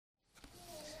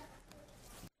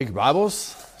Take your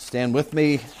Bibles, stand with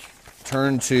me,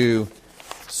 turn to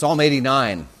Psalm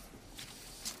 89.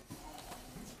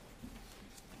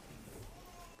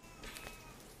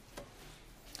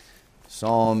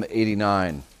 Psalm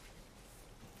 89.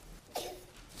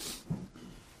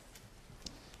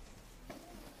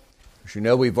 As you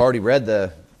know, we've already read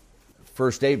the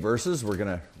first 8 verses. We're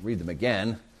going to read them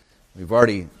again. We've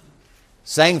already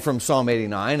sang from Psalm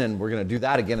 89, and we're going to do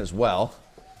that again as well.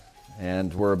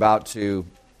 And we're about to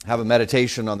have a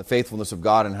meditation on the faithfulness of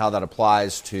God and how that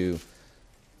applies to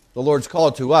the Lord's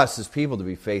call to us as people to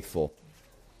be faithful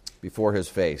before His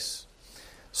face.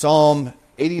 Psalm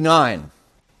 89,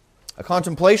 a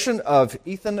contemplation of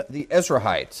Ethan the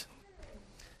Ezrahite.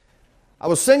 I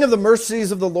will sing of the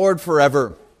mercies of the Lord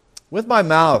forever. With my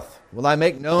mouth will I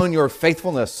make known your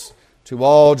faithfulness to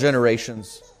all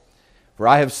generations. For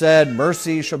I have said,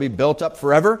 mercy shall be built up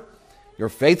forever. Your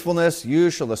faithfulness you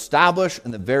shall establish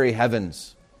in the very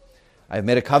heavens. I have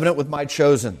made a covenant with my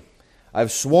chosen. I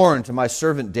have sworn to my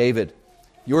servant David,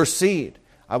 your seed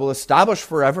I will establish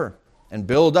forever and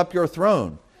build up your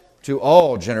throne to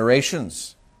all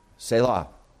generations. Selah.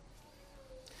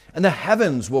 And the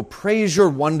heavens will praise your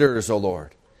wonders, O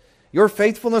Lord, your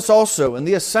faithfulness also in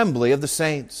the assembly of the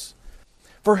saints.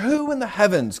 For who in the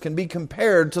heavens can be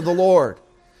compared to the Lord?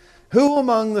 Who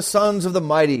among the sons of the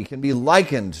mighty can be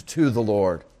likened to the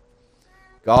Lord?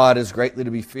 God is greatly to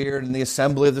be feared in the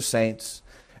assembly of the saints,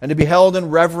 and to be held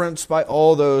in reverence by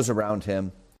all those around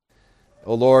him.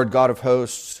 O Lord, God of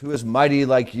hosts, who is mighty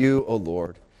like you, O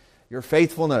Lord? Your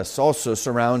faithfulness also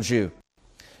surrounds you.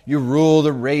 You rule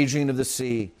the raging of the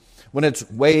sea. When its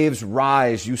waves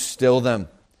rise, you still them.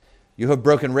 You have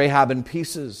broken Rahab in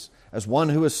pieces as one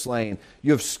who is slain.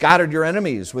 You have scattered your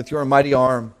enemies with your mighty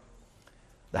arm.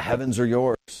 The heavens are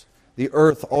yours. The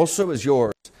earth also is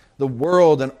yours. The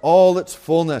world and all its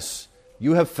fullness,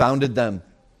 you have founded them.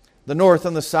 The north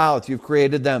and the south, you've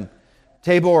created them.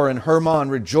 Tabor and Hermon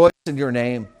rejoice in your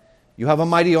name. You have a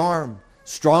mighty arm.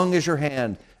 Strong is your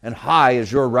hand, and high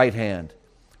is your right hand.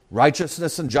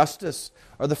 Righteousness and justice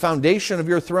are the foundation of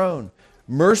your throne.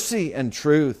 Mercy and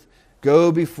truth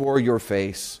go before your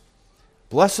face.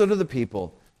 Blessed are the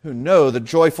people who know the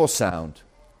joyful sound.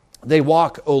 They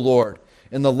walk, O Lord,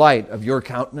 in the light of your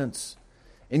countenance.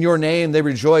 In your name they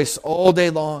rejoice all day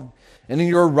long, and in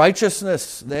your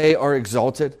righteousness they are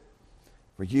exalted.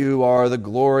 For you are the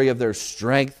glory of their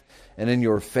strength, and in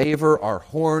your favor our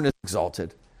horn is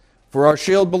exalted. For our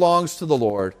shield belongs to the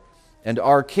Lord, and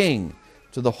our King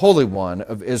to the Holy One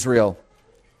of Israel.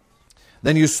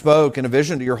 Then you spoke in a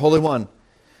vision to your Holy One,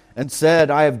 and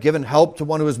said, I have given help to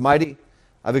one who is mighty.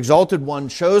 I've exalted one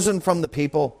chosen from the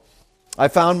people. I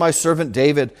found my servant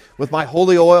David. With my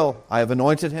holy oil I have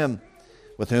anointed him.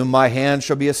 With whom my hand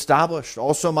shall be established.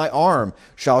 Also my arm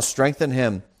shall strengthen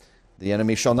him. The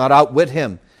enemy shall not outwit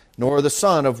him, nor the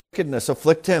son of wickedness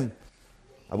afflict him.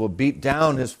 I will beat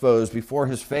down his foes before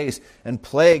his face, and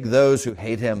plague those who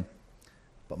hate him.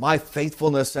 But my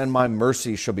faithfulness and my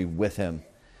mercy shall be with him,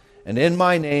 and in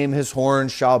my name his horn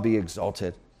shall be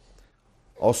exalted.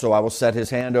 Also I will set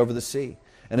his hand over the sea,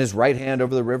 and his right hand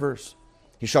over the rivers.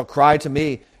 He shall cry to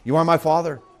me, you are my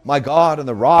Father, my God, and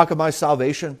the rock of my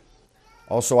salvation.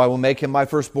 Also I will make him my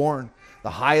firstborn, the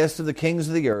highest of the kings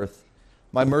of the earth.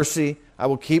 My mercy I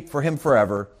will keep for him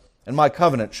forever, and my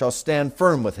covenant shall stand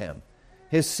firm with him.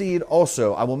 His seed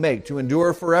also I will make to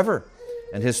endure forever,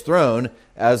 and his throne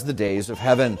as the days of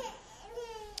heaven.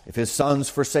 If his sons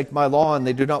forsake my law, and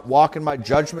they do not walk in my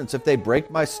judgments, if they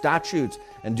break my statutes,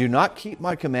 and do not keep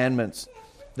my commandments,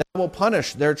 then I will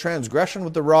punish their transgression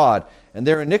with the rod, and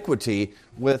their iniquity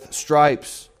with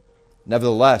stripes.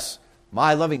 Nevertheless,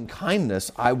 my loving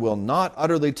kindness I will not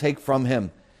utterly take from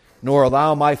him, nor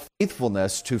allow my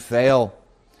faithfulness to fail.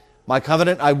 My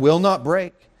covenant I will not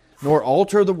break, nor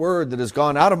alter the word that has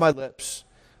gone out of my lips.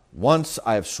 Once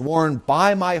I have sworn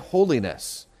by my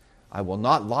holiness, I will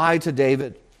not lie to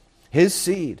David. His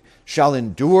seed shall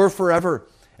endure forever,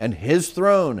 and his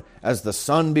throne as the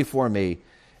sun before me.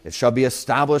 It shall be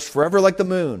established forever like the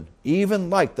moon, even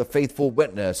like the faithful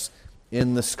witness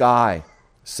in the sky.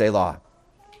 Selah.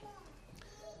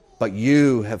 But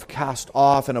you have cast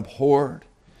off and abhorred.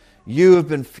 You have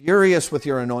been furious with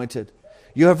your anointed.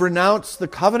 You have renounced the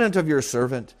covenant of your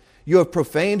servant. You have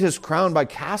profaned his crown by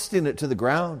casting it to the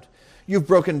ground. You've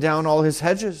broken down all his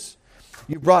hedges.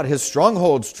 You brought his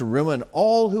strongholds to ruin.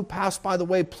 All who pass by the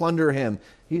way plunder him.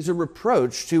 He's a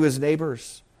reproach to his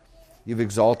neighbors. You've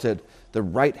exalted the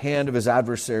right hand of his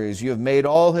adversaries. You have made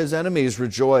all his enemies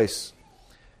rejoice.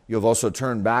 You have also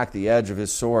turned back the edge of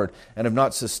his sword and have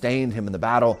not sustained him in the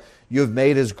battle. You have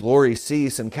made his glory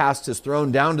cease and cast his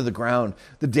throne down to the ground.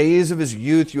 The days of his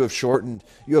youth you have shortened.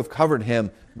 You have covered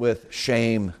him with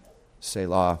shame.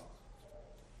 Selah.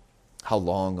 How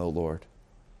long, O Lord?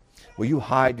 Will you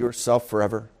hide yourself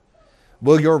forever?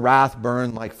 Will your wrath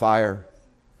burn like fire?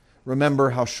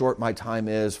 Remember how short my time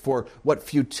is, for what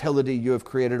futility you have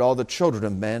created all the children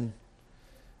of men.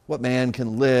 What man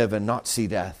can live and not see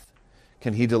death?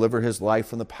 Can he deliver his life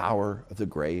from the power of the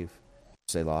grave?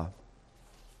 Selah.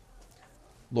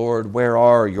 Lord, where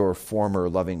are your former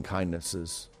loving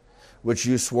kindnesses, which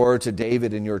you swore to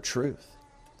David in your truth?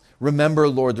 Remember,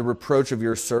 Lord, the reproach of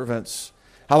your servants,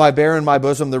 how I bear in my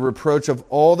bosom the reproach of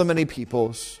all the many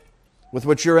peoples, with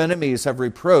which your enemies have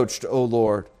reproached, O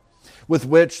Lord, with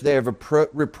which they have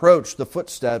reproached the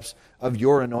footsteps of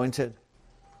your anointed.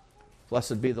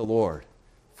 Blessed be the Lord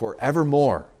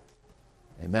forevermore.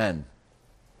 Amen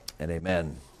and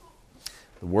amen.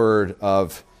 The word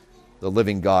of the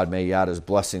living God may add his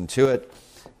blessing to it.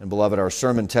 And beloved, our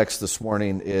sermon text this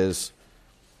morning is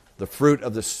the fruit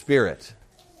of the Spirit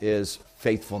is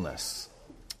faithfulness.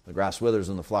 The grass withers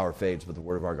and the flower fades, but the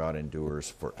word of our God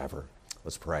endures forever.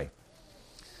 Let's pray.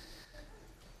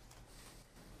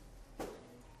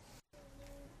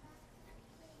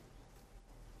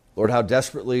 Lord, how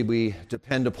desperately we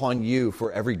depend upon you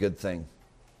for every good thing.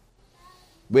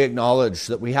 We acknowledge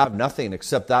that we have nothing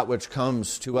except that which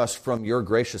comes to us from your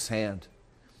gracious hand.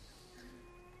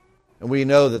 And we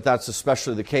know that that's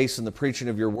especially the case in the preaching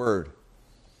of your word.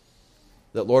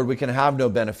 That, Lord, we can have no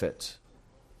benefit,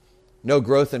 no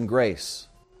growth in grace,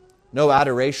 no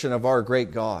adoration of our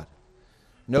great God,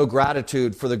 no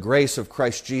gratitude for the grace of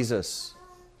Christ Jesus,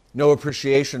 no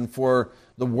appreciation for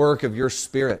the work of your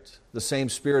Spirit, the same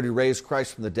Spirit who raised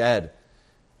Christ from the dead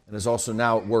and is also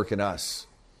now at work in us.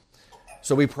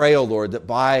 So we pray, O Lord, that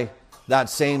by that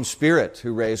same Spirit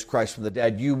who raised Christ from the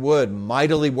dead, you would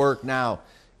mightily work now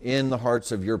in the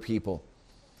hearts of your people.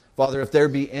 Father, if there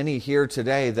be any here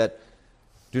today that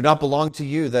do not belong to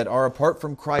you, that are apart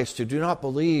from Christ, who do not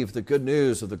believe the good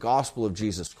news of the gospel of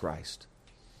Jesus Christ,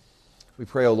 we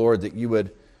pray, O Lord, that you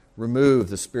would remove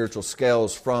the spiritual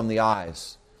scales from the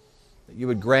eyes, that you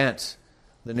would grant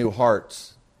the new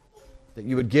hearts, that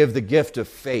you would give the gift of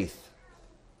faith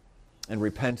and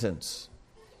repentance.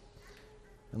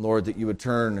 And Lord, that you would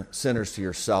turn sinners to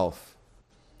yourself,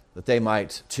 that they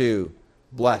might too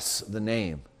bless the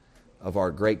name of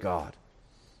our great God.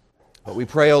 But we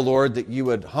pray, O Lord, that you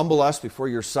would humble us before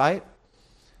your sight,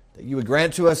 that you would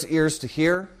grant to us ears to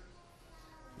hear,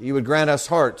 that you would grant us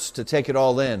hearts to take it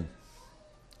all in,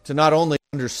 to not only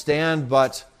understand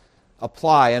but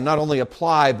apply, and not only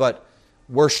apply but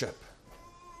worship,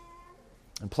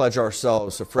 and pledge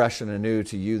ourselves afresh and anew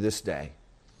to you this day.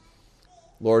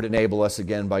 Lord, enable us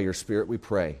again by your Spirit, we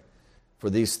pray, for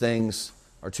these things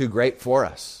are too great for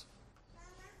us.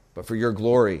 But for your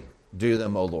glory, do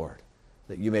them, O Lord,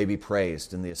 that you may be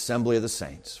praised in the assembly of the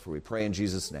saints. For we pray in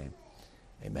Jesus' name.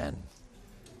 Amen.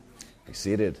 Be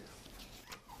seated.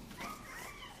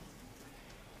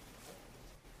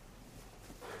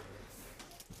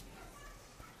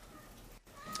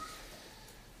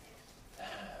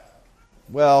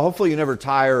 Well, hopefully you never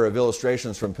tire of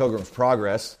illustrations from Pilgrim's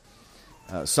Progress.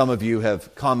 Some of you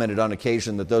have commented on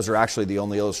occasion that those are actually the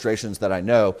only illustrations that I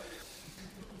know.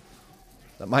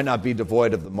 That might not be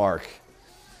devoid of the mark.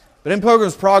 But in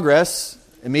Pilgrim's Progress,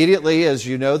 immediately, as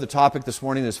you know, the topic this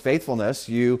morning is faithfulness.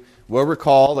 You will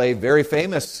recall a very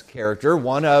famous character,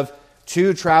 one of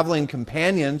two traveling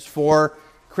companions for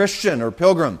Christian or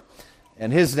Pilgrim.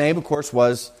 And his name, of course,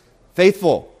 was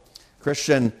Faithful.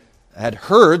 Christian had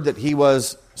heard that he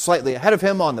was slightly ahead of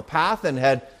him on the path and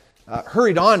had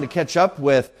hurried on to catch up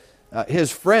with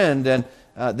his friend, and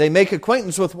they make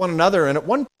acquaintance with one another. And at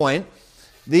one point,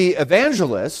 the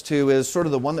evangelist, who is sort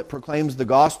of the one that proclaims the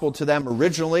gospel to them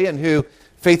originally and who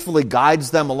faithfully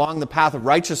guides them along the path of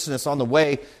righteousness on the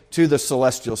way to the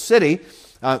celestial city,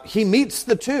 he meets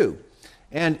the two,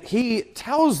 and he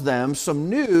tells them some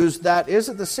news that is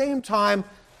at the same time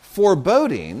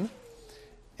foreboding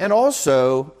and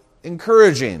also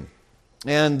encouraging.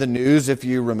 And the news, if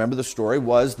you remember the story,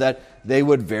 was that they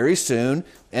would very soon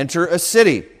enter a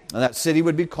city. And that city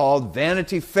would be called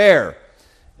Vanity Fair.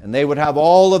 And they would have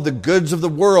all of the goods of the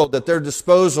world at their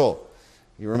disposal.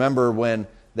 You remember when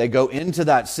they go into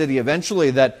that city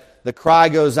eventually that the cry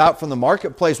goes out from the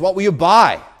marketplace, "What will you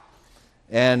buy?"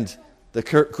 And the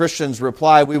Christians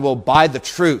reply, "We will buy the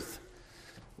truth."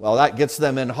 Well, that gets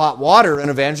them in hot water. An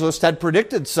evangelist had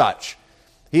predicted such.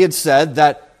 He had said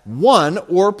that one,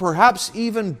 or perhaps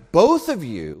even both of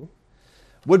you,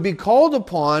 would be called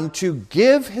upon to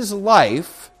give his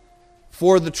life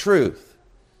for the truth.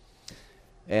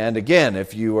 And again,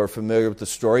 if you are familiar with the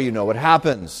story, you know what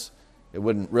happens. It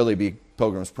wouldn't really be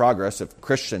Pilgrim's Progress if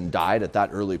Christian died at that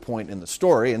early point in the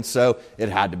story, and so it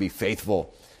had to be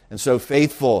Faithful. And so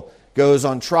Faithful goes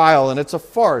on trial, and it's a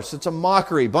farce, it's a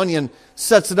mockery. Bunyan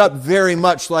sets it up very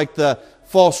much like the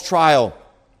false trial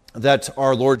that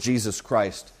our Lord Jesus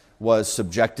Christ was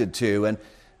subjected to. And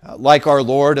like our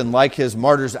Lord and like his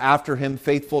martyrs after him,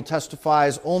 Faithful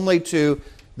testifies only to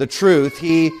the truth.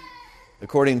 He,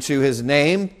 according to his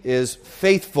name, is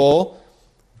faithful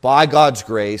by God's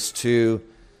grace to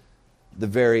the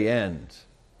very end.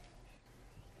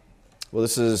 Well,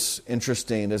 this is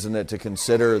interesting, isn't it, to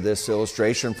consider this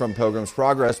illustration from Pilgrim's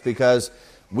Progress, because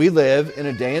we live in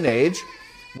a day and age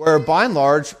where, by and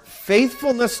large,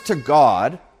 faithfulness to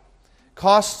God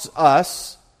costs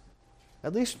us,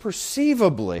 at least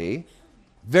perceivably,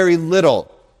 very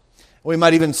little. We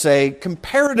might even say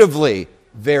comparatively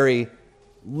very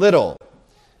little.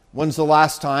 When's the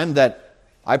last time that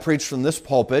I preached from this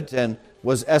pulpit and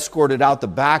was escorted out the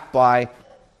back by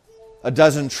a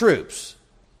dozen troops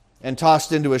and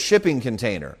tossed into a shipping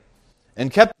container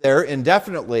and kept there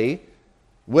indefinitely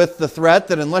with the threat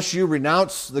that unless you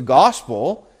renounce the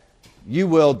gospel, you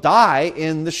will die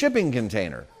in the shipping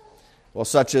container? Well,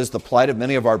 such is the plight of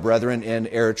many of our brethren in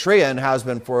Eritrea and has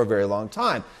been for a very long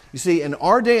time. You see, in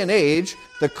our day and age,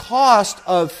 the cost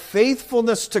of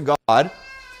faithfulness to God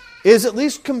is, at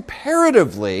least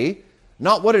comparatively,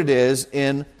 not what it is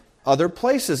in other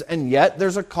places, and yet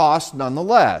there's a cost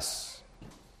nonetheless.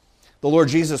 The Lord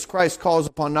Jesus Christ calls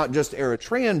upon not just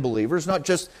Eritrean believers, not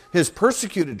just his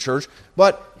persecuted church,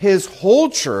 but his whole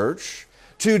church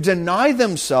to deny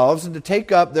themselves and to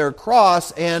take up their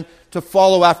cross and to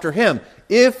follow after him.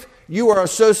 If you are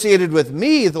associated with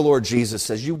me, the Lord Jesus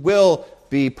says, you will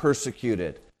be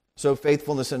persecuted. So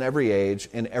faithfulness in every age,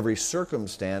 in every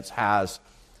circumstance, has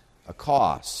a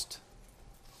cost.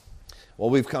 Well,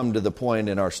 we've come to the point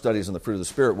in our studies on the fruit of the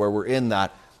Spirit where we're in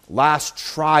that last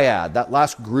triad, that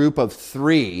last group of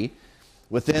three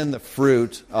within the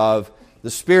fruit of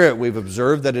the Spirit. We've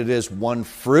observed that it is one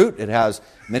fruit. It has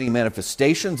many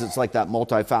manifestations. It's like that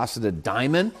multifaceted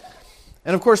diamond.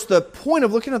 And of course, the point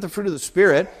of looking at the fruit of the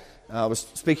Spirit, I was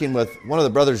speaking with one of the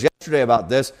brothers yesterday about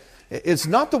this, it's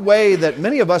not the way that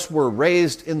many of us were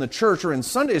raised in the church or in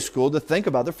Sunday school to think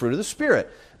about the fruit of the Spirit.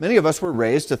 Many of us were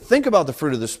raised to think about the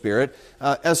fruit of the Spirit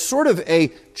as sort of a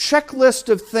checklist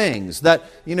of things that,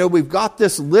 we've got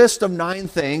this list of 9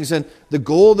 things, and the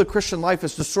goal of the Christian life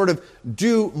is to sort of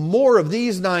do more of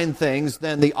these 9 things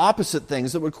than the opposite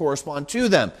things that would correspond to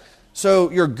them. So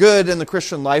your good in the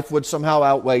Christian life would somehow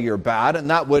outweigh your bad, and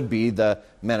that would be the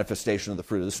manifestation of the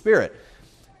fruit of the Spirit.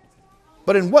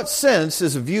 But in what sense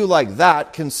is a view like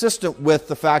that consistent with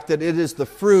the fact that it is the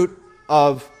fruit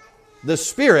of the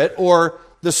Spirit or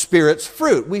the Spirit's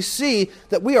fruit? We see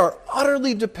that we are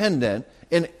utterly dependent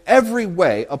in every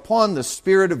way upon the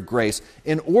Spirit of grace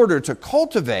in order to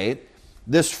cultivate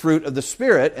this fruit of the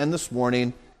Spirit. And this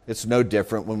morning, it's no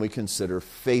different when we consider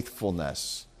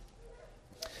faithfulness.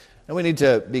 And we need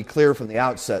to be clear from the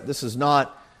outset, this is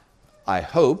not, I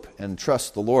hope and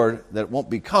trust the Lord that it won't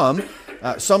become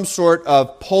some sort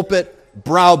of pulpit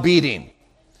browbeating.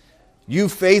 You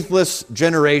faithless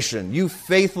generation, you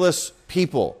faithless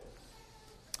people.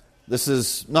 This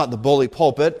is not the bully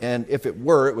pulpit, and if it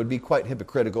were, it would be quite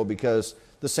hypocritical, because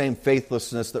the same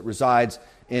faithlessness that resides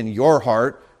in your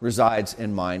heart resides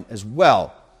in mine as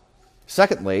well.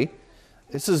 Secondly,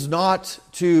 this is not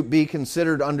to be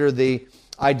considered under the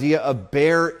idea of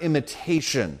bare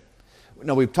imitation.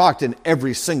 Now, we've talked in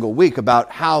every single week about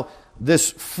how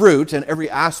this fruit and every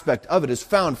aspect of it is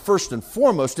found first and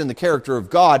foremost in the character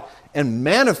of God and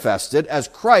manifested as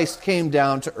Christ came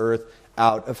down to earth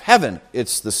out of heaven.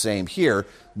 It's the same here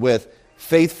with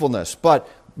faithfulness. But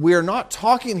we are not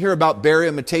talking here about bare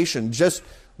imitation, just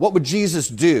what would Jesus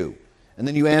do? And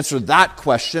then you answer that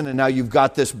question, and now you've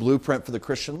got this blueprint for the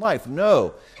Christian life.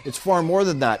 No, it's far more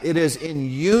than that. It is in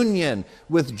union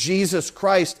with Jesus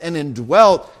Christ and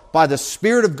indwelt by the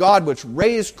Spirit of God, which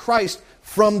raised Christ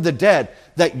from the dead,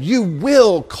 that you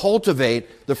will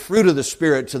cultivate the fruit of the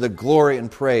Spirit to the glory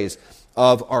and praise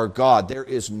of our God. There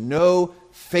is no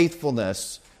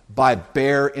faithfulness by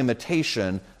bare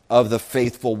imitation of the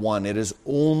faithful one. It is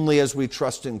only as we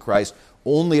trust in Christ,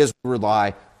 only as we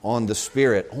rely on the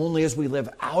Spirit, only as we live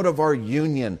out of our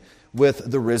union with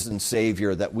the risen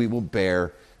Savior, that we will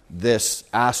bear this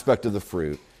aspect of the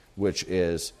fruit, which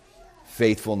is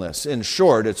faithfulness. In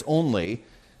short, it's only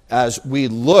as we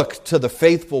look to the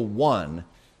faithful one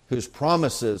whose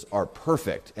promises are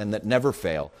perfect and that never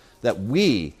fail, that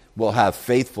we will have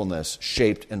faithfulness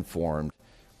shaped and formed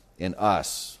in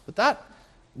us. But that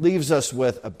leaves us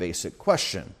with a basic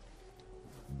question.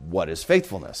 What is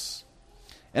faithfulness?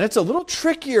 And it's a little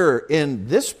trickier in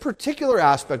this particular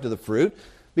aspect of the fruit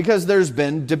because there's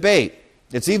been debate.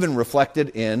 It's even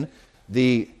reflected in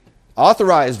the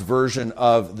authorized version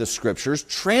of the Scriptures,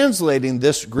 translating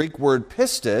this Greek word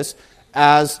pistis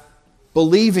as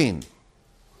believing.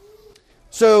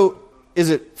 So, is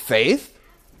it faith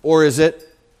or is it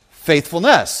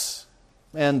faithfulness?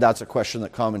 And that's a question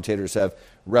that commentators have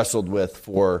wrestled with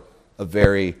for a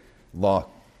very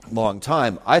long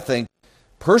time. I think,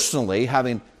 personally,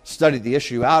 having studied the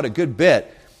issue out a good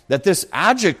bit, that this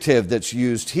adjective that's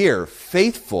used here,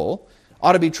 faithful,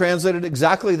 ought to be translated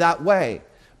exactly that way.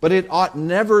 But it ought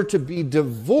never to be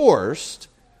divorced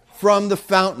from the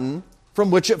fountain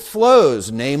from which it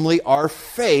flows, namely our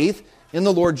faith in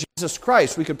the Lord Jesus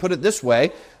Christ. We could put it this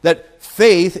way, that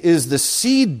faith is the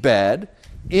seedbed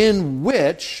in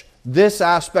which this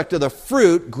aspect of the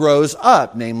fruit grows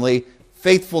up, namely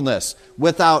faithfulness.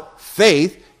 Without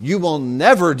faith, you will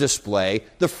never display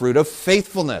the fruit of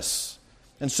faithfulness.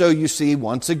 And so you see,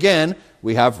 once again,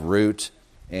 we have root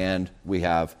and we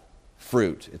have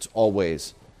fruit. It's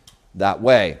always that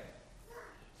way.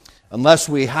 Unless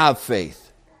we have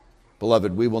faith,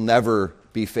 beloved, we will never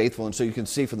be faithful. And so you can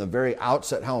see from the very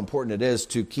outset how important it is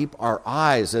to keep our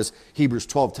eyes, as Hebrews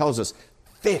 12 tells us,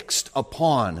 fixed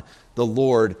upon the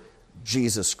Lord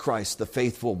Jesus Christ, the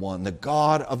faithful one, the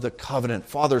God of the covenant,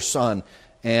 Father, Son,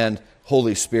 and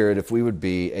Holy Spirit, if we would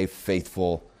be a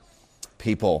faithful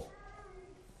people.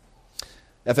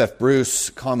 F.F. Bruce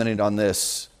commented on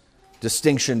this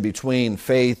distinction between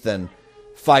faith and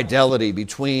fidelity,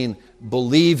 between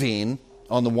believing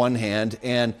on the one hand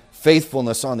and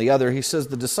faithfulness on the other. He says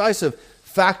the decisive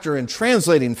factor in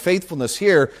translating faithfulness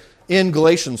here in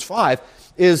Galatians 5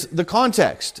 is the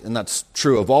context, and that's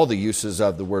true of all the uses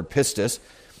of the word pistis.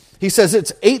 He says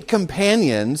its 8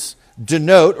 companions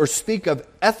denote or speak of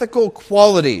ethical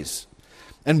qualities,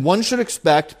 and one should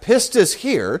expect pistis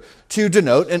here to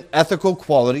denote an ethical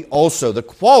quality also, the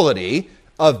quality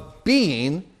of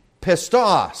being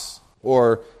pistos,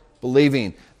 or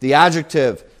believing. The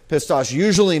adjective pistos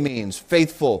usually means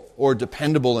faithful or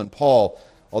dependable in Paul,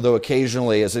 although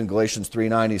occasionally, as in Galatians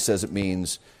 3:9, he says it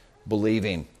means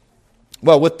believing.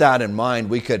 Well, with that in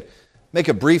mind, we could make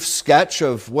a brief sketch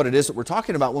of what it is that we're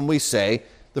talking about when we say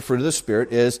the fruit of the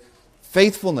Spirit is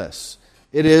faithfulness.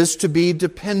 It is to be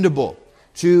dependable,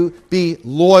 to be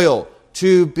loyal,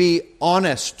 to be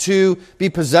honest, to be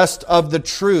possessed of the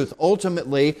truth.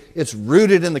 Ultimately, it's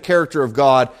rooted in the character of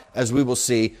God, as we will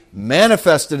see,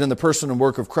 manifested in the person and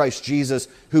work of Christ Jesus,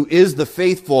 who is the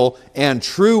faithful and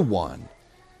true one,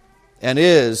 and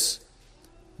is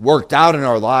worked out in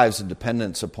our lives in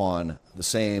dependence upon the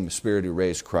same Spirit who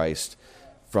raised Christ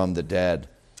from the dead.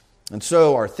 And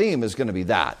so our theme is going to be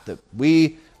that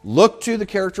we look to the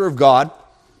character of God.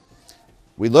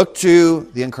 We look to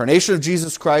the incarnation of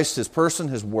Jesus Christ, His person,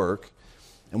 His work,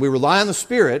 and we rely on the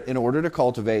Spirit in order to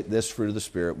cultivate this fruit of the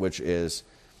Spirit, which is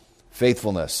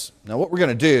faithfulness. Now, what we're going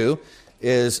to do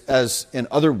is, as in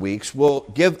other weeks, we'll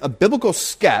give a biblical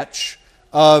sketch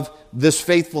of this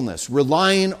faithfulness,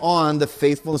 relying on the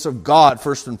faithfulness of God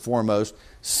first and foremost,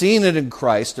 seeing it in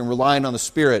Christ, and relying on the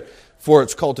Spirit for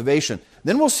its cultivation.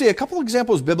 Then we'll see a couple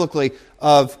examples biblically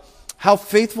of how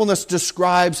faithfulness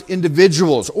describes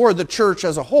individuals or the church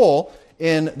as a whole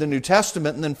in the New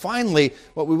Testament. And then finally,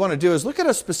 what we want to do is look at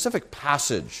a specific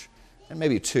passage, and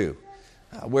maybe two,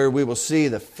 where we will see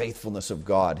the faithfulness of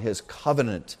God, His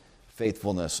covenant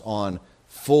faithfulness on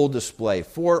full display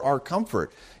for our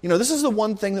comfort. You know, this is the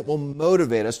one thing that will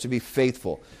motivate us to be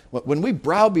faithful. When we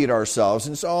browbeat ourselves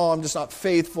and say, oh, I'm just not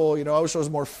faithful, I wish I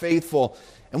was more faithful,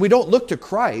 and we don't look to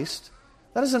Christ,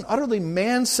 that is an utterly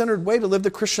man-centered way to live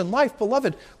the Christian life.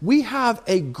 Beloved, we have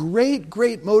a great,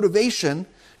 great motivation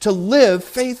to live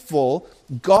faithful,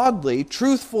 godly,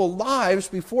 truthful lives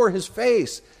before His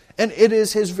face. And it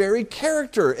is His very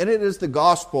character, and it is the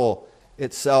gospel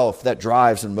itself that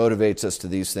drives and motivates us to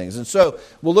these things. And so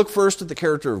we'll look first at the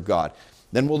character of God.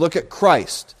 Then we'll look at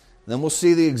Christ. Then we'll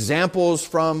see the examples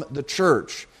from the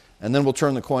church. And then we'll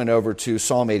turn the coin over to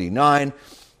Psalm 89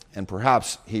 and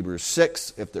perhaps Hebrews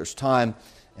 6 if there's time,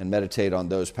 and meditate on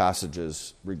those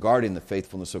passages regarding the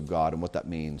faithfulness of God and what that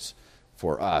means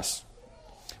for us.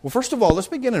 Well, first of all, let's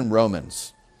begin in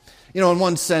Romans. In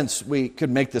one sense, we could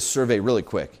make this survey really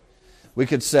quick. We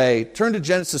could say, turn to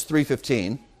Genesis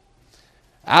 3:15.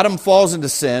 Adam falls into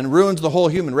sin, ruins the whole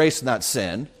human race in that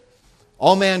sin.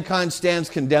 All mankind stands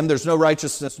condemned. There's no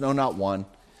righteousness, no, not one.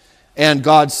 And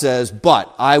God says,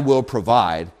 but I will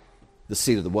provide the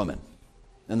seed of the woman.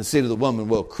 And the seed of the woman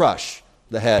will crush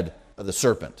the head of the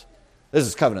serpent. This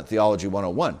is Covenant Theology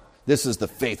 101. This is the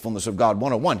faithfulness of God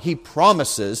 101. He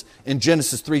promises in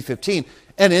Genesis 3:15,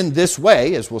 and in this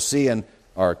way, as we'll see in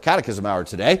our catechism hour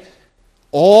today,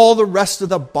 all the rest of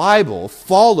the Bible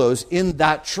follows in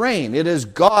that train. It is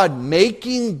God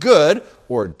making good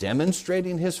or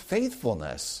demonstrating his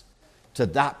faithfulness to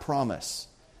that promise.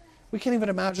 We can't even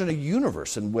imagine a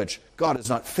universe in which God is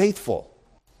not faithful.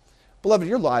 Beloved,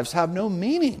 your lives have no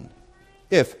meaning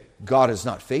if God is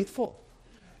not faithful.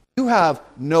 You have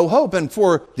no hope. And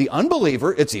for the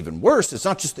unbeliever, it's even worse. It's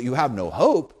not just that you have no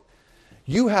hope.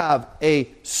 You have a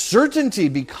certainty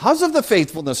because of the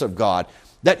faithfulness of God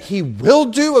that he will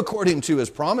do according to his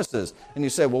promises. And you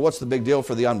say, well, what's the big deal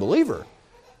for the unbeliever?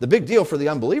 The big deal for the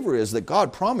unbeliever is that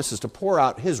God promises to pour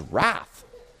out his wrath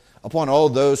upon all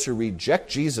those who reject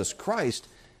Jesus Christ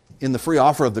in the free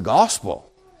offer of the gospel.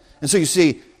 And so you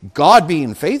see, God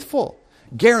being faithful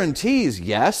guarantees,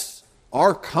 yes,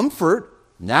 our comfort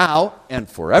now and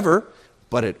forever,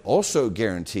 but it also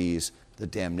guarantees the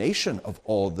damnation of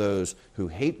all those who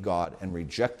hate God and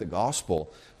reject the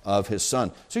gospel of his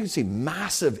Son. So you can see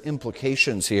massive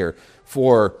implications here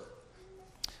for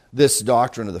this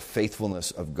doctrine of the faithfulness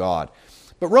of God.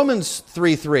 But Romans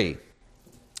 3:3,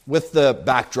 with the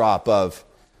backdrop of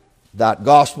that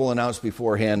gospel announced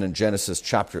beforehand in Genesis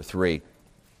chapter 3.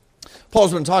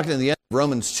 Paul's been talking in the end of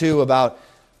Romans 2 about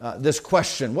this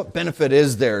question: what benefit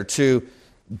is there to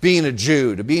being a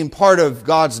Jew, to being part of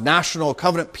God's national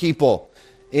covenant people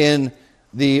in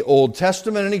the Old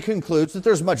Testament? And he concludes that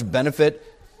there's much benefit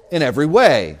in every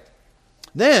way.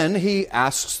 Then he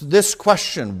asks this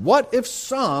question: what if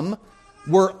some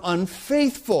were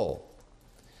unfaithful?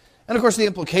 And of course the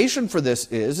implication for this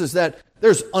is that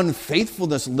there's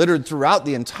unfaithfulness littered throughout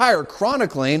the entire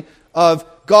chronicling of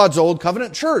God's Old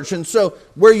Covenant church. And so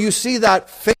where you see that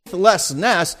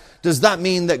faithlessness, does that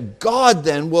mean that God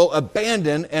then will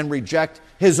abandon and reject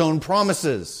his own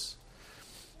promises?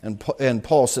 And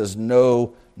Paul says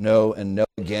no, no, and no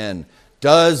again.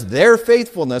 Does their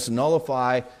faithfulness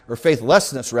nullify, or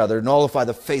faithlessness rather, nullify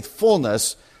the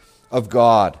faithfulness of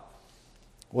God?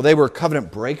 Well, they were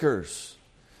covenant breakers.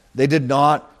 They did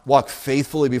not walk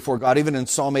faithfully before God. Even in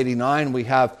Psalm 89, we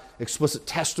have explicit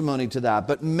testimony to that.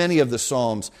 But many of the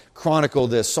Psalms chronicle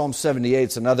this. Psalm 78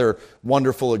 is another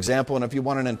wonderful example. And if you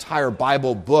want an entire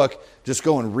Bible book, just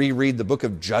go and reread the book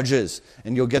of Judges,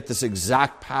 and you'll get this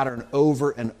exact pattern over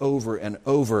and over and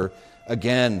over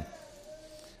again.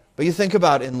 But you think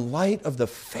about, in light of the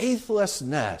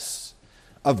faithlessness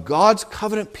of God's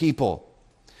covenant people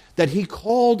that he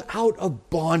called out of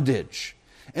bondage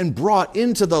and brought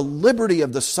into the liberty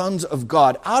of the sons of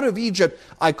God. Out of Egypt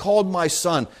I called my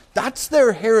son. That's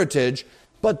their heritage,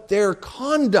 but their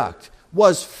conduct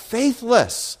was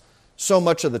faithless so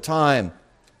much of the time.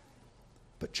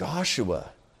 But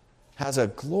Joshua has a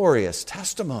glorious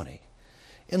testimony.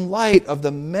 In light of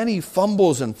the many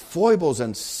fumbles and foibles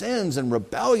and sins and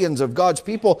rebellions of God's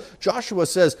people, Joshua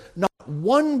says not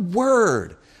one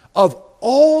word of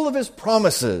all of his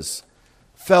promises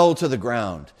fell to the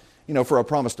ground. You know, for a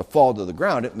promise to fall to the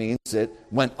ground, it means it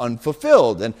went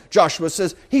unfulfilled. And Joshua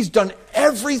says he's done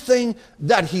everything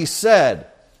that he said.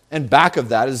 And back of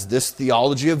that is this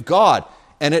theology of God.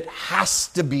 And it has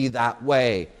to be that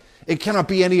way. It cannot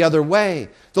be any other way.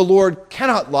 The Lord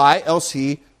cannot lie, else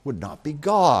he would not be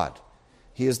God.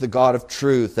 He is the God of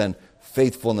truth and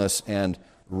faithfulness and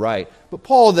right. But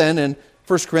Paul then in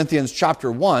 1 Corinthians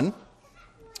chapter 1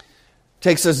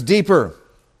 takes us deeper.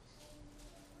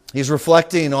 He's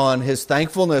reflecting on his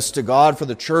thankfulness to God for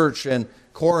the church in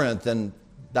Corinth, and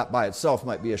that by itself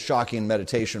might be a shocking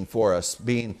meditation for us,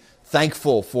 being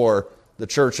thankful for the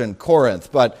church in Corinth.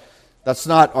 But that's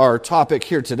not our topic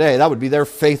here today. That would be their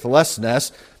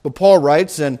faithlessness. But Paul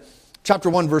writes in chapter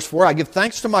 1, verse 4, I give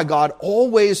thanks to my God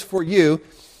always for you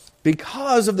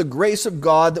because of the grace of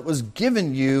God that was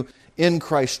given you in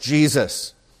Christ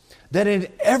Jesus, that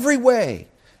in every way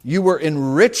you were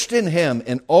enriched in him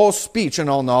in all speech and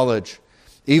all knowledge,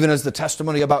 even as the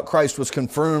testimony about Christ was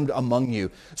confirmed among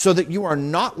you, so that you are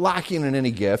not lacking in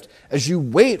any gift as you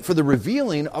wait for the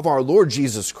revealing of our Lord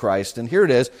Jesus Christ. And here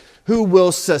it is, who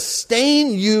will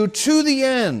sustain you to the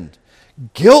end,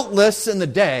 guiltless in the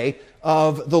day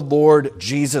of the Lord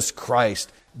Jesus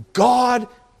Christ. God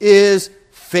is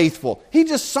faithful. He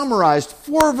just summarized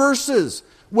 4 verses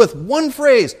with one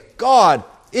phrase: God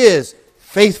is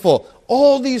faithful.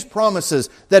 All these promises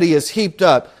that he has heaped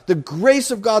up, the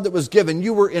grace of God that was given,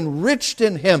 you were enriched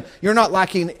in him. You're not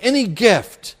lacking any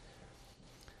gift.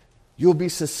 You'll be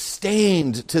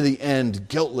sustained to the end,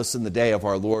 guiltless in the day of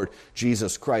our Lord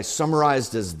Jesus Christ.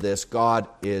 Summarized as this: God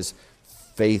is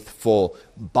faithful,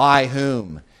 by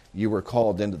whom you were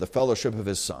called into the fellowship of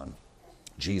his Son,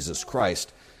 Jesus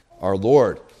Christ our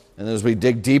Lord. And as we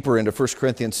dig deeper into 1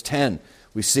 Corinthians 10,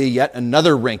 we see yet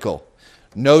another wrinkle.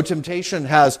 No temptation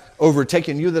has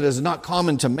overtaken you that is not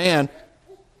common to man.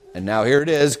 And now here it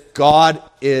is. God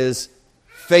is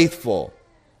faithful.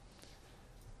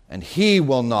 And He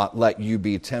will not let you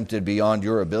be tempted beyond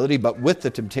your ability, but with the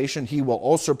temptation, He will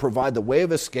also provide the way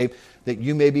of escape that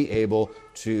you may be able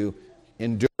to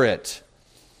endure it.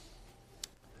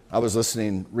 I was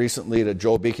listening recently to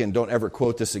Joel Beacon. Don't ever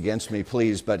quote this against me,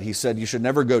 please, but he said you should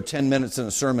never go 10 minutes in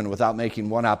a sermon without making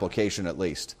one application at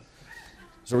least.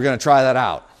 So we're going to try that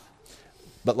out.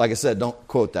 But like I said, don't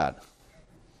quote that.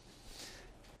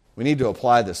 We need to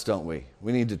apply this, don't we?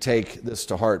 We need to take this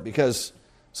to heart, because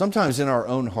sometimes in our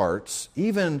own hearts,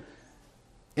 even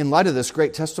in light of this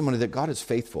great testimony that God is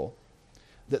faithful,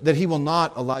 that He will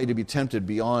not allow you to be tempted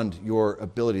beyond your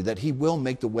ability, that He will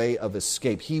make the way of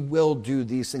escape. He will do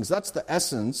these things. That's the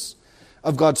essence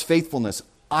of God's faithfulness.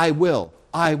 I will,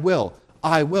 I will,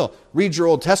 I will. Read your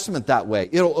Old Testament that way.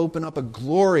 It'll open up a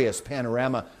glorious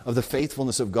panorama of the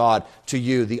faithfulness of God to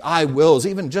you. The I wills,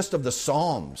 even just of the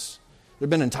Psalms. There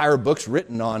have been entire books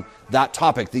written on that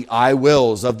topic, the I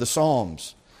wills of the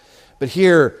Psalms. But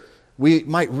here, we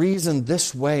might reason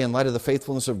this way in light of the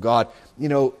faithfulness of God. You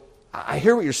know, I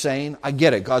hear what you're saying. I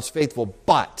get it. God's faithful,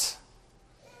 but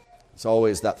it's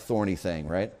always that thorny thing,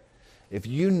 right? If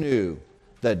you knew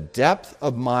the depth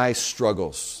of my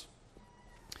struggles,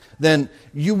 then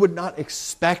you would not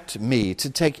expect me to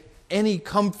take any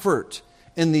comfort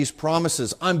in these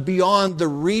promises. I'm beyond the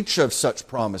reach of such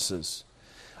promises.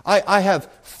 I have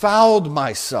fouled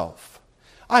myself.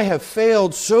 I have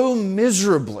failed so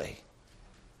miserably.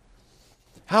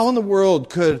 How in the world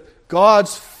could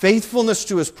God's faithfulness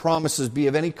to His promises be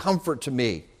of any comfort to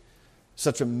me,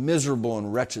 such a miserable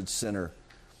and wretched sinner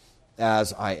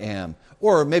as I am?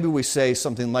 Or maybe we say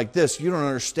something like this: you don't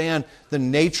understand the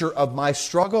nature of my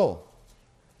struggle.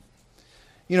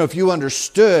 You know, if you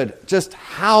understood just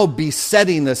how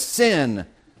besetting the sin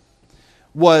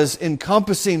was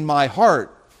encompassing my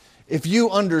heart, if you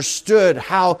understood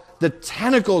how the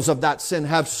tentacles of that sin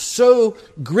have so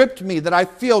gripped me that I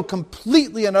feel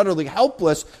completely and utterly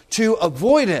helpless to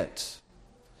avoid it,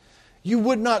 you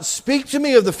would not speak to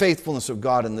me of the faithfulness of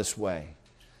God in this way.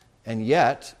 And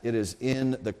yet, it is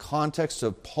in the context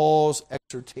of Paul's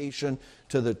exhortation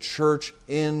to the church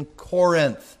in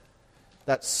Corinth,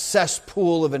 that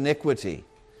cesspool of iniquity,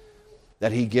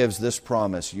 that he gives this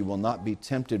promise: you will not be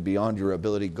tempted beyond your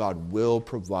ability. God will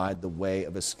provide the way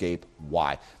of escape.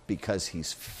 Why? Because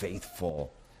He's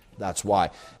faithful. That's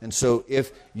why. And so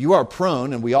if you are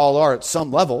prone, and we all are at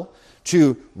some level,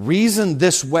 to reason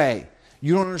this way,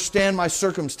 you don't understand my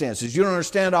circumstances, you don't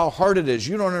understand how hard it is,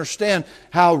 you don't understand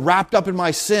how wrapped up in my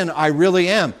sin I really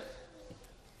am.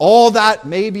 All that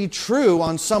may be true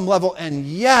on some level, and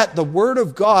yet the Word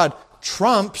of God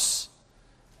trumps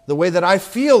the way that I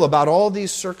feel about all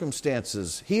these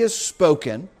circumstances. He has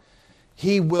spoken.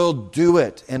 He will do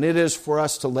it. And it is for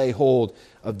us to lay hold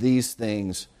of these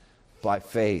things by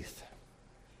faith.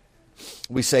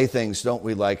 We say things, don't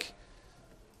we, like,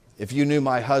 if you knew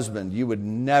my husband, you would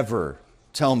never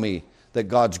tell me that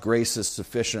God's grace is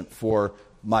sufficient for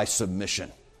my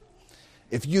submission.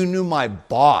 If you knew my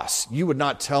boss, you would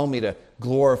not tell me to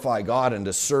glorify God and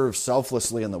to serve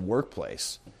selflessly in the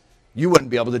workplace. You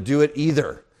wouldn't be able to do it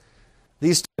either.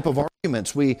 These type of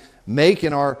arguments we make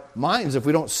in our minds if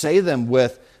we don't say them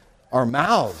with our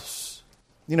mouths.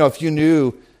 You know, if you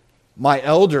knew my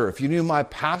elder, if you knew my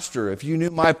pastor, if you knew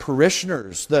my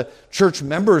parishioners, the church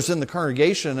members in the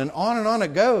congregation, and on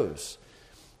it goes.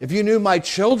 If you knew my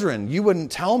children, you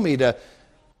wouldn't tell me to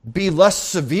be less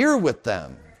severe with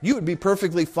them. You would be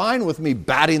perfectly fine with me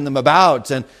batting them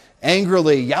about and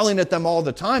angrily yelling at them all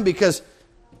the time because,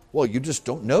 well, you just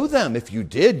don't know them. If you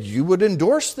did, you would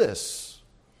endorse this.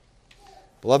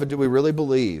 Beloved, do we really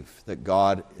believe that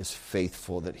God is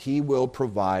faithful, that He will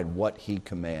provide what He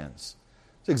commands?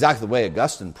 It's exactly the way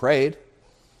Augustine prayed.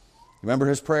 Remember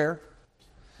his prayer?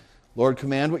 Lord,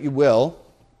 command what you will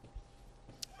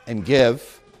and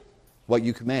give what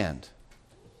you command.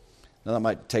 Now that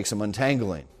might take some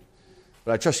untangling,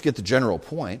 but I trust you get the general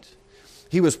point.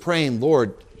 He was praying,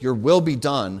 Lord, your will be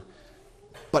done,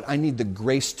 but I need the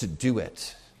grace to do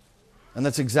it. And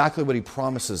that's exactly what He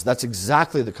promises. That's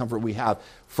exactly the comfort we have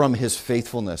from His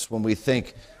faithfulness when we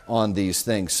think on these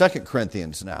things. 2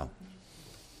 Corinthians now.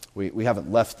 We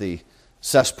haven't left the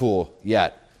cesspool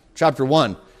yet. Chapter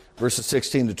 1, verses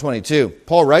 16 to 22.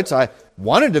 Paul writes, I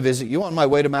wanted to visit you on my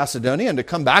way to Macedonia and to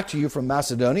come back to you from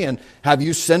Macedonia and have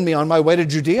you send me on my way to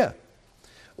Judea.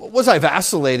 Was I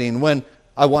vacillating when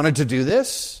I wanted to do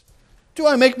this? Do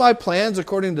I make my plans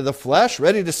according to the flesh,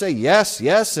 ready to say yes,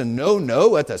 yes, and no,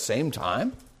 no at the same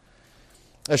time?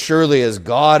 As surely as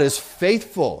God is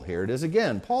faithful. Here it is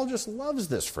again. Paul just loves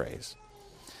this phrase.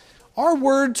 Our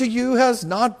word to you has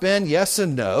not been yes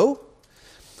and no.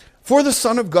 For the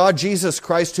Son of God, Jesus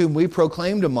Christ, whom we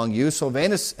proclaimed among you,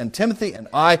 Silvanus and Timothy and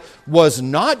I, was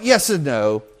not yes and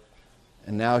no.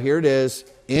 And now here it is.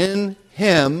 In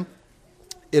him,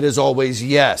 it is always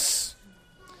yes.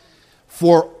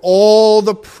 For all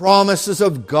the promises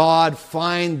of God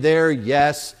find their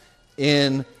yes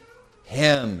in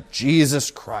him,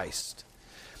 Jesus Christ.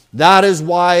 That is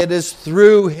why it is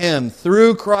through him,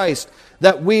 through Christ,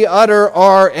 that we utter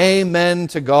our amen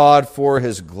to God for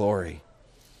his glory.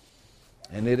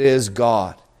 And it is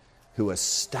God who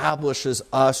establishes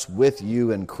us with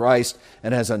you in Christ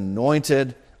and has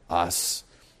anointed us,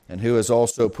 and who has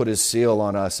also put his seal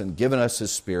on us and given us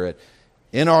his Spirit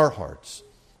in our hearts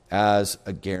as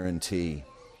a guarantee.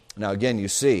 Now again, you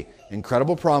see,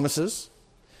 incredible promises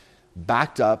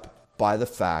backed up by the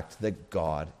fact that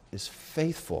God is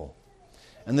faithful.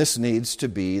 And this needs to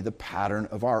be the pattern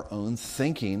of our own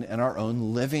thinking and our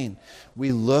own living.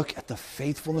 We look at the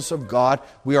faithfulness of God.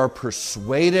 We are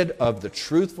persuaded of the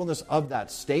truthfulness of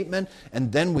that statement.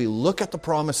 And then we look at the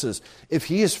promises. If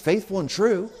he is faithful and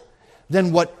true,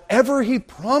 then whatever he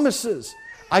promises,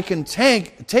 I can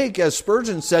take, as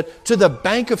Spurgeon said, to the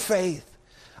bank of faith.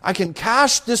 I can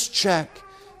cash this check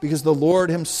because the Lord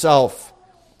himself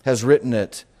has written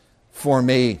it for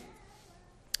me.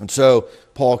 And so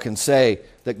Paul can say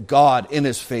that God in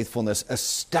his faithfulness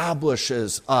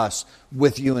establishes us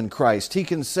with you in Christ. He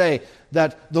can say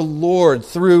that the Lord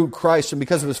through Christ and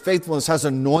because of his faithfulness has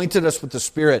anointed us with the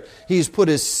Spirit. He's put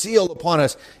his seal upon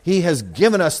us. He has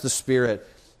given us the Spirit,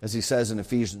 as he says in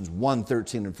Ephesians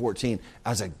 1:13 and 14,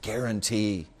 as a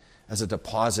guarantee, as a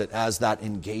deposit, as that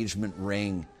engagement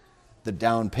ring, the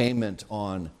down payment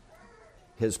on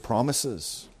his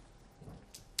promises.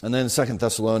 And then 2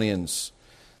 Thessalonians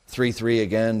 3:3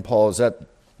 again, Paul is at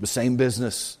the same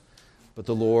business, but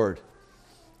the Lord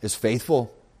is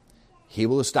faithful. He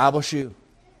will establish you.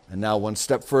 And now one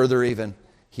step further even,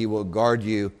 he will guard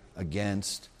you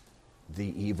against the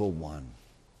evil one.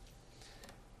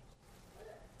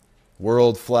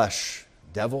 World, flesh,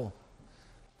 devil,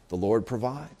 the Lord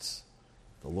provides.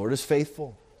 The Lord is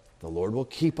faithful. The Lord will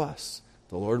keep us.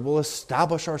 The Lord will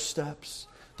establish our steps.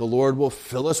 The Lord will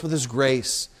fill us with his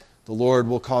grace. The Lord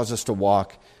will cause us to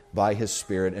walk by his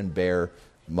Spirit and bear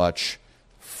much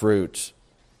fruit.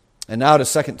 And now to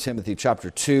 2 Timothy chapter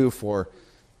 2 for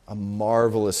a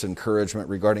marvelous encouragement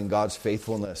regarding God's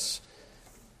faithfulness.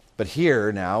 But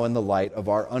here now in the light of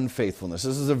our unfaithfulness.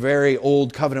 This is a very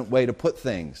old covenant way to put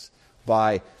things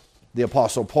by the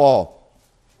Apostle Paul.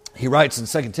 He writes in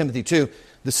 2 Timothy 2,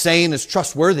 the saying is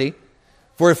trustworthy,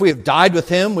 for if we have died with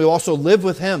him, we will also live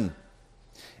with him.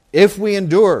 If we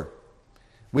endure,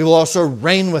 we will also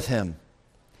reign with him.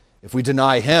 If we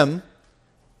deny him,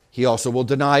 he also will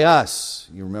deny us.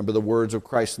 You remember the words of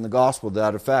Christ in the gospel to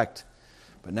that effect.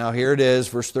 But now here it is,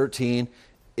 verse 13.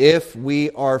 If we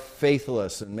are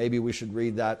faithless, and maybe we should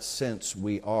read that, since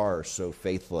we are so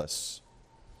faithless,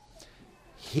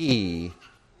 he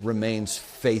remains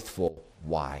faithful.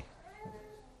 Why?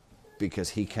 Because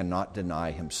he cannot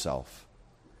deny himself.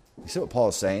 You see what Paul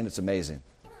is saying? It's amazing.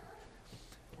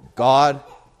 God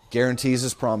guarantees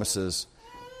his promises,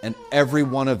 and every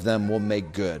one of them will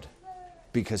make good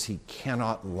because he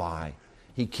cannot lie.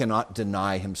 He cannot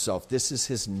deny himself. This is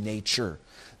his nature.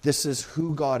 This is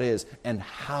who God is and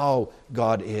how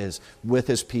God is with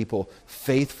his people,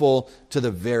 faithful to the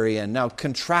very end. Now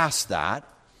contrast that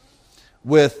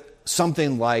with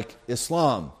something like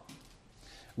Islam,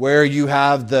 where you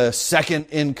have the second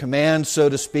in command, so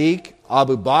to speak,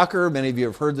 Abu Bakr. Many of you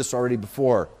have heard this already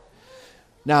before.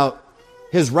 Now,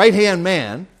 his right-hand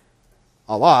man,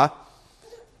 Allah,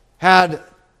 had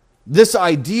this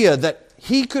idea that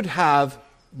he could have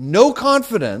no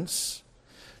confidence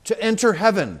to enter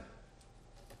heaven.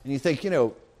 And you think,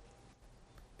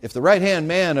 if the right-hand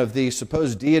man of the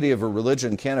supposed deity of a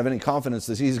religion can't have any confidence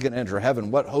that he's going to enter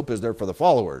heaven, what hope is there for the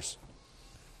followers?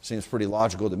 Seems pretty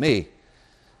logical to me.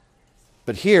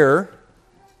 But here,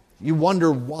 you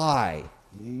wonder why.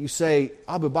 You say,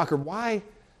 Abu Bakr, why,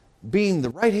 being the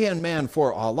right-hand man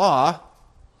for Allah,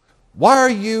 why are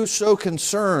you so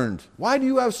concerned? Why do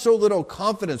you have so little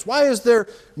confidence? Why is there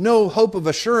no hope of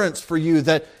assurance for you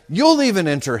that you'll even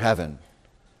enter heaven?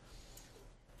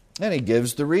 And he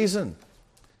gives the reason.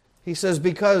 He says,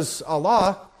 because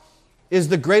Allah is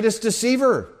the greatest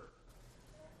deceiver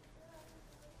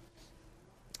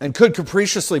and could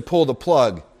capriciously pull the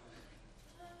plug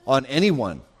on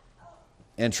anyone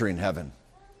entering heaven.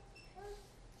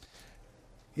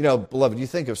 Beloved, you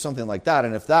think of something like that,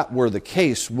 and if that were the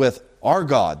case with our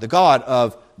God, the God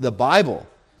of the Bible,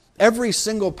 every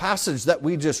single passage that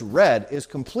we just read is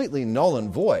completely null and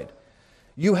void.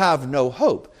 You have no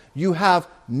hope. You have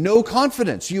no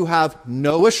confidence. You have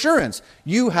no assurance.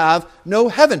 You have no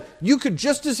heaven. You could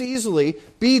just as easily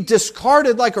be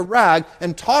discarded like a rag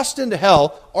and tossed into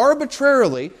hell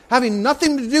arbitrarily, having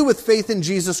nothing to do with faith in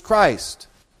Jesus Christ.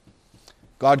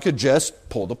 God could just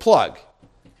pull the plug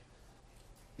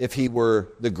if he were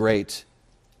the great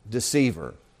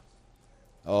deceiver.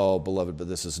 Oh, beloved, but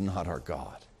this is not our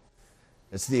God.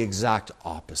 It's the exact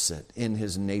opposite. In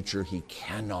his nature, he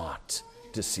cannot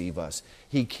deceive us.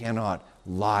 He cannot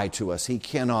lie to us. He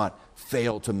cannot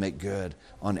fail to make good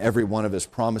on every one of his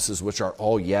promises, which are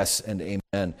all yes and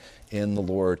amen in the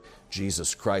Lord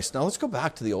Jesus Christ. Now let's go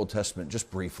back to the Old Testament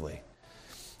just briefly.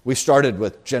 We started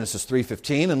with Genesis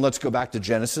 3:15, and let's go back to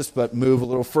Genesis, but move a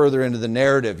little further into the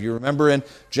narrative. You remember in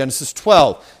Genesis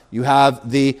 12, you have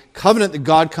the covenant that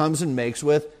God comes and makes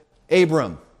with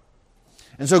Abram.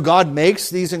 And so God makes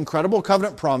these incredible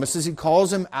covenant promises. He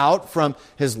calls him out from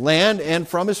his land and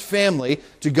from his family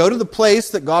to go to the place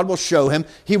that God will show him.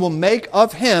 He will make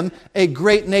of him a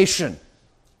great nation.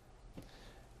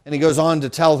 And he goes on to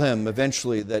tell him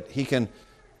eventually that he can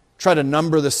try to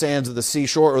number the sands of the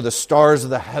seashore or the stars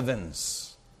of the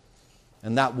heavens.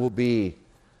 And that will be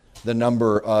the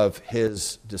number of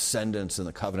his descendants in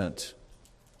the covenant.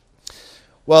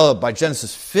 Well, by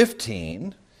Genesis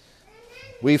 15,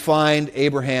 we find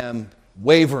Abraham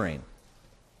wavering.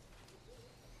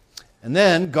 And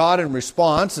then God, in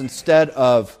response, instead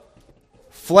of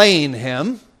flaying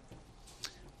him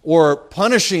or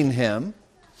punishing him,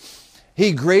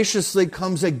 he graciously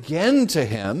comes again to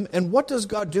him. And what does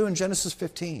God do in Genesis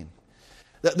 15?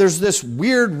 There's this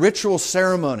weird ritual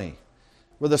ceremony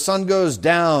where the sun goes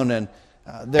down, and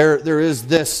there is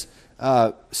this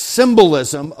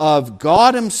symbolism of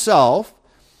God himself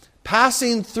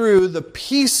passing through the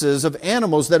pieces of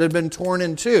animals that had been torn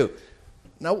in two.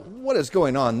 Now, what is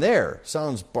going on there?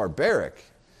 Sounds barbaric.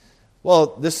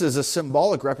 Well, this is a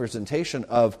symbolic representation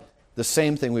of the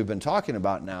same thing we've been talking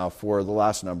about now for the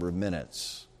last number of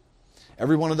minutes.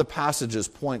 Every one of the passages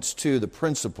points to the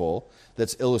principle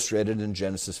that's illustrated in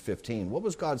Genesis 15. What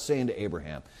was God saying to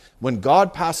Abraham? When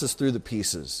God passes through the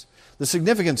pieces, the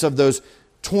significance of those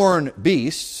torn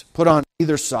beasts put on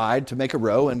either side to make a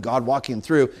row and God walking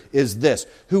through is this: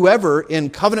 whoever in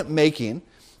covenant making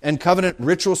and covenant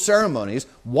ritual ceremonies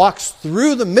walks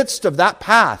through the midst of that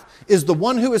path is the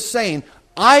one who is saying,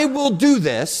 I will do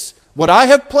this, what I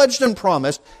have pledged and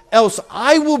promised, else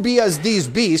I will be as these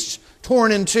beasts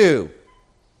torn in two.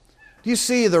 Do you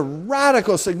see the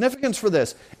radical significance for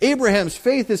this? Abraham's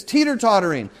faith is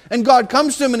teeter-tottering, and God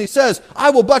comes to him and he says,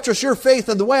 I will buttress your faith,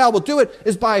 and the way I will do it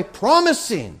is by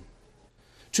promising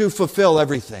to fulfill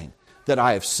everything that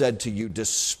I have said to you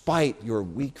despite your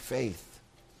weak faith.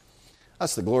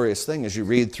 That's the glorious thing as you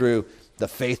read through the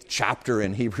faith chapter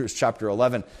in Hebrews chapter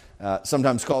 11,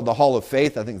 sometimes called the Hall of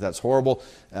Faith. I think that's horrible.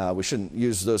 We shouldn't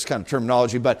use those kind of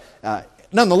terminology, but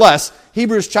nonetheless,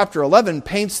 Hebrews chapter 11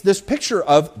 paints this picture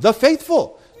of the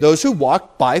faithful, those who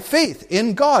walk by faith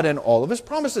in God and all of his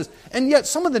promises. And yet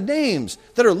some of the names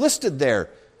that are listed there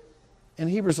in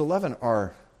Hebrews 11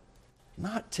 are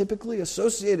not typically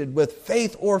associated with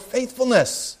faith or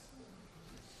faithfulness.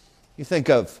 You think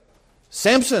of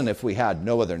Samson, if we had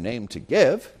no other name to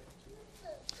give.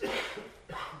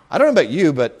 I don't know about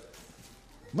you, but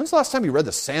when's the last time you read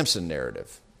the Samson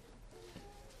narrative?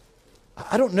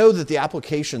 I don't know that the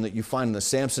application that you find in the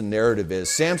Samson narrative is,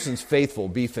 Samson's faithful,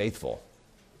 be faithful.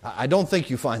 I don't think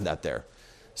you find that there.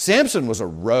 Samson was a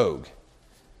rogue.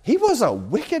 He was a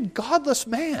wicked, godless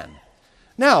man.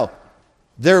 Now,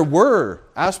 there were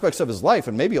aspects of his life,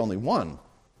 and maybe only one,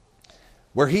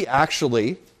 where he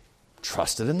actually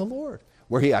trusted in the Lord,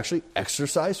 where he actually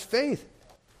exercised faith.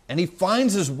 And he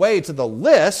finds his way to the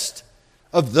list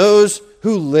of those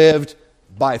who lived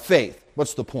by faith.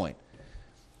 What's the point?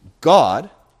 God,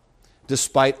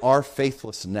 despite our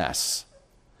faithlessness,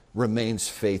 remains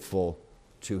faithful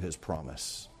to his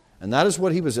promise. And that is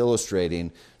what he was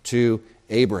illustrating to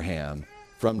Abraham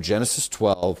from Genesis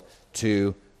 12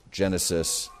 to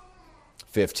Genesis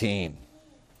 15.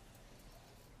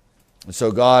 And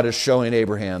so God is showing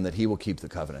Abraham that he will keep the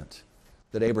covenant,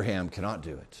 that Abraham cannot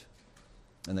do it,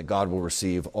 and that God will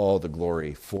receive all the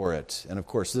glory for it. And of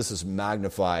course, this is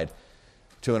magnified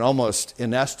to an almost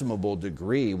inestimable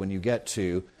degree when you get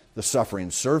to the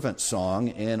suffering servant song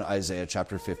in Isaiah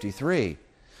chapter 53.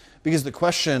 Because the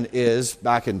question is,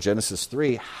 back in Genesis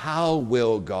 3, how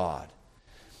will God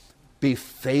be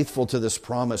faithful to this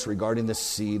promise regarding the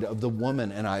seed of the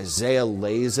woman. And Isaiah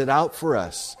lays it out for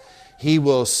us. He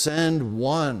will send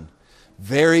one,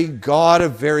 very God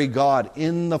of very God,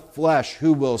 in the flesh,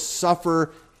 who will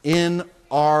suffer in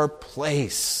our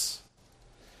place.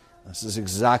 This is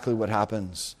exactly what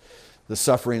happens. The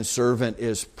suffering servant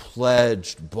is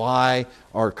pledged by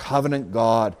our covenant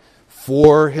God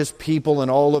for His people and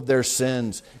all of their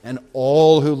sins, and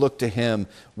all who look to Him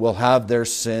will have their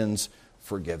sins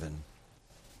forgiven.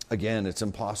 Again, it's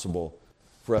impossible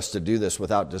for us to do this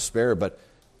without despair, but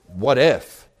what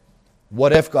if?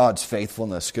 What if God's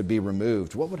faithfulness could be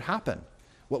removed? What would happen?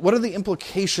 What are the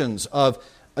implications of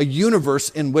a universe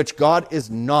in which God is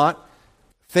not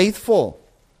faithful?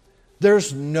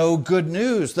 There's no good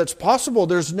news that's possible.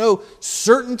 There's no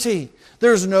certainty.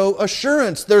 There's no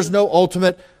assurance. There's no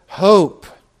ultimate hope.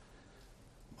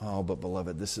 Oh, but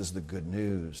beloved, this is the good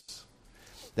news.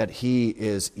 That He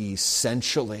is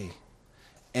essentially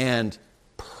and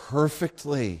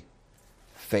perfectly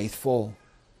faithful.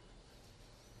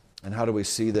 And how do we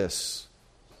see this?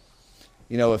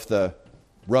 You know, if the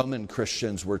Roman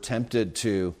Christians were tempted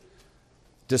to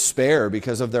despair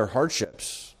because of their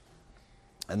hardships,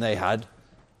 and they had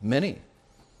many,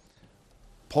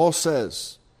 Paul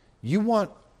says, you want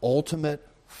ultimate,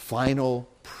 final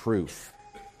proof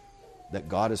that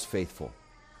God is faithful.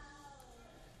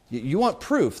 You want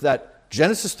proof that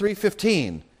Genesis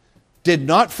 3:15 did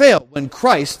not fail when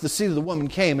Christ, the seed of the woman,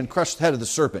 came and crushed the head of the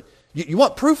serpent. You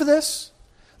want proof of this?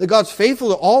 That God's faithful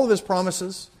to all of His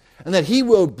promises, and that He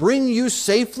will bring you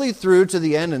safely through to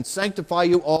the end and sanctify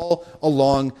you all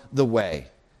along the way.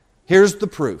 Here's the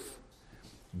proof.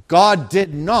 God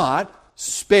did not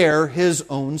spare His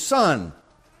own Son,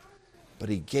 but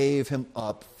He gave Him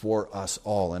up for us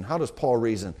all. And how does Paul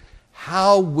reason?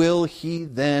 How will He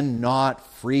then not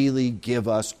freely give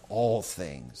us all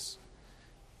things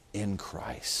in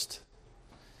Christ?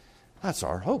 That's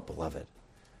our hope, beloved.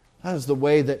 That is the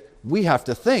way that we have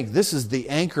to think. This is the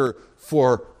anchor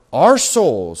for our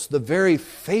souls, the very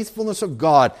faithfulness of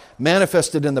God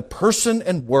manifested in the person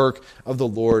and work of the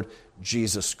Lord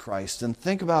Jesus Christ. And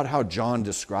think about how John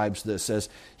describes this as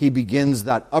he begins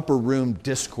that upper room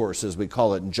discourse, as we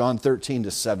call it, in John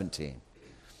 13-17.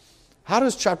 How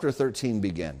does chapter 13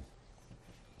 begin?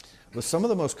 With some of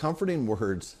the most comforting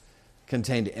words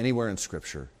contained anywhere in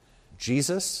Scripture.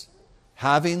 Jesus,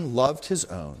 having loved His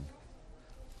own,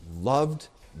 loved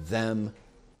them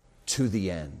to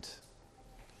the end.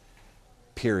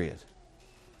 Period.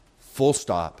 Full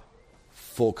stop.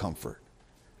 Full comfort.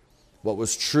 What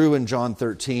was true in John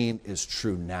 13 is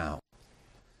true now,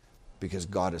 because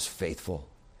God is faithful,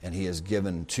 and He has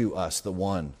given to us the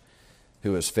one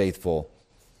who is faithful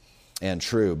and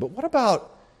true. But what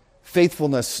about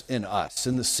faithfulness in us,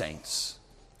 in the saints?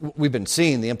 We've been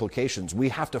seeing the implications. We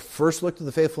have to first look to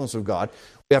the faithfulness of God.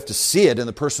 We have to see it in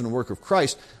the person and work of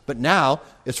Christ. But now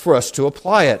it's for us to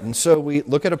apply it. And so we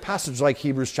look at a passage like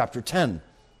Hebrews chapter 10.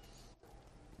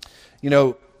 You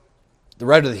know, the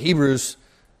writer of the Hebrews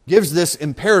gives this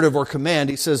imperative or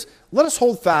command. He says, let us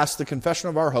hold fast the confession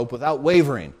of our hope without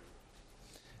wavering.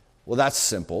 Well, that's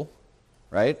simple,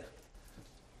 right?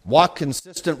 Walk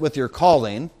consistent with your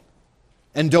calling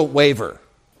and don't waver.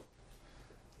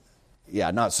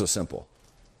 Yeah, not so simple,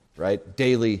 right?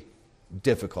 Daily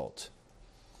difficult.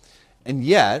 And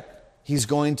yet, He's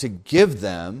going to give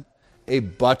them a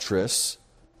buttress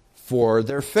for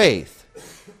their faith.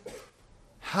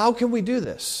 How can we do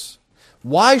this?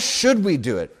 Why should we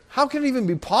do it? How can it even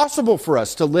be possible for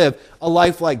us to live a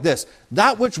life like this?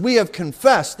 That which we have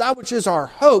confessed, that which is our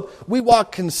hope, we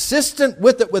walk consistent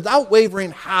with it without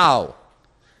wavering. How?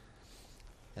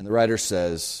 And the writer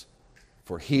says,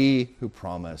 for He who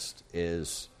promised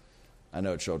is, I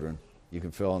know, children, you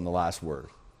can fill in the last word.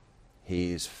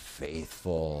 He's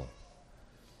faithful.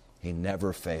 He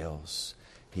never fails.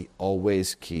 He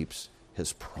always keeps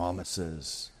His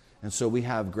promises. And so we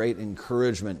have great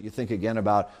encouragement. You think again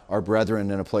about our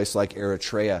brethren in a place like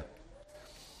Eritrea.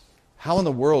 How in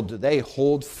the world do they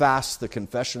hold fast the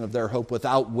confession of their hope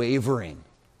without wavering?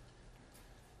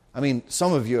 I mean,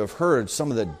 some of you have heard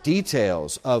some of the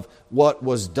details of what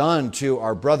was done to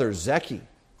our brother Zeki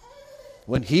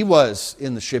when he was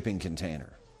in the shipping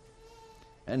container.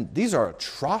 And these are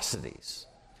atrocities.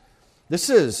 This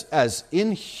is as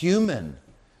inhuman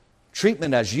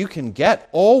treatment as you can get,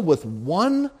 all with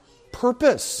one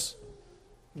purpose.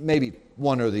 Maybe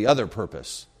one or the other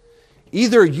purpose.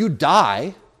 Either you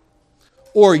die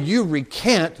or you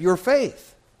recant your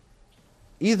faith.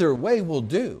 Either way will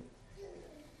do.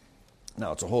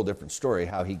 Now, it's a whole different story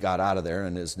how he got out of there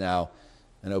and is now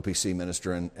an OPC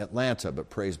minister in Atlanta, but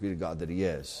praise be to God that he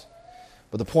is.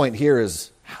 But the point here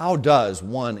is, how does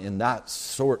one in that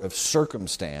sort of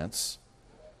circumstance,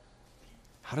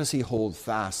 how does he hold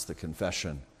fast the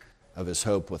confession of his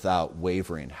hope without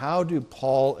wavering? How do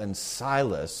Paul and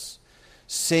Silas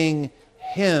sing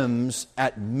hymns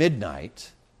at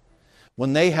midnight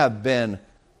when they have been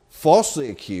falsely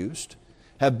accused,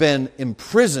 have been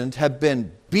imprisoned, have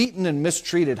been beaten and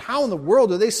mistreated? How in the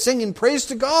world are they singing praise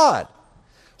to God,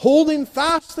 holding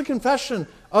fast the confession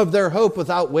of their hope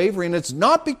without wavering? It's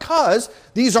not because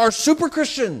these are super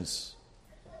Christians,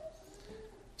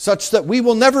 such that we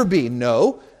will never be.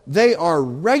 No, they are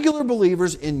regular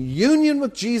believers in union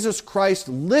with Jesus Christ,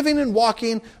 living and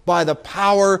walking by the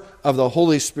power of the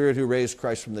Holy Spirit who raised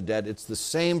Christ from the dead. It's the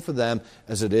same for them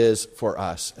as it is for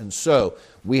us. And so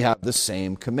we have the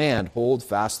same command: hold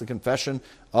fast the confession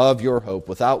of your hope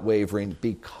without wavering,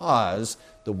 because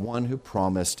the one who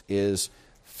promised is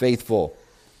faithful.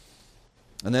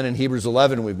 And then in Hebrews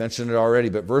 11, we've mentioned it already,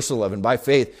 but verse 11, by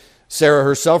faith, Sarah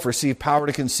herself received power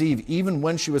to conceive, even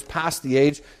when she was past the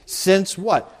age, since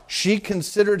what? She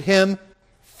considered him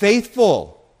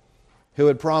faithful who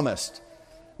had promised.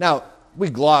 Now, we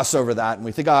gloss over that and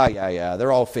we think, yeah,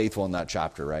 they're all faithful in that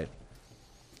chapter, right?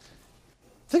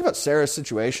 Think about Sarah's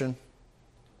situation.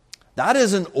 That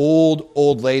is an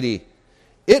old lady.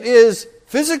 It is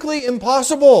physically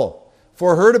impossible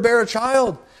for her to bear a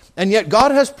child. And yet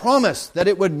God has promised that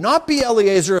it would not be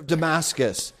Eliezer of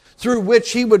Damascus through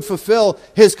which he would fulfill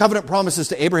his covenant promises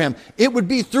to Abraham. It would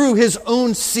be through his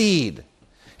own seed,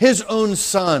 his own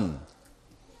son.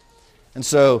 And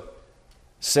so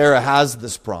Sarah has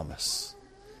this promise.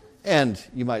 And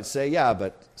you might say, yeah,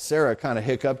 but Sarah kind of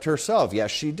hiccuped herself.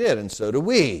 Yes, she did, and so do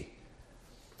we.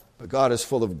 But God is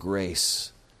full of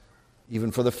grace.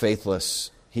 Even for the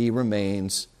faithless, he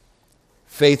remains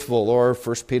faithful. Or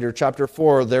 1 Peter chapter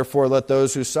 4, therefore let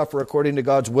those who suffer according to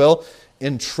God's will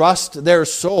entrust their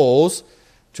souls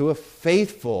to a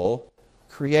faithful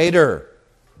Creator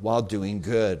while doing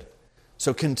good.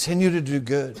 So continue to do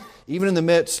good, even in the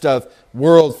midst of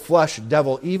world, flesh,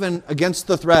 devil, even against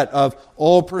the threat of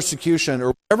all persecution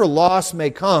or whatever loss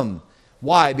may come.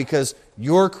 Why? Because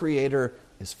your Creator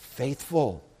is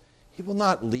faithful. He will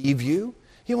not leave you.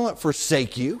 He will not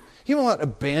forsake you. He will not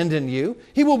abandon you.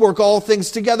 He will work all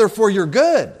things together for your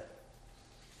good.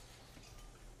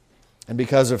 And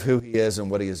because of who He is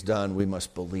and what He has done, we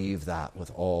must believe that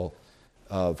with all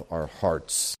of our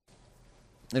hearts.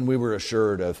 And we were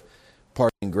assured of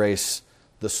parting grace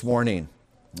this morning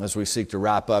as we seek to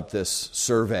wrap up this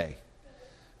survey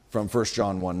from 1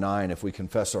 John 1:9. If we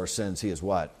confess our sins, He is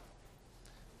what?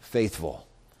 Faithful.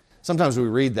 Sometimes we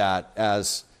read that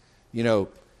as,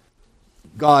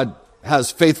 God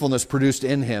has faithfulness produced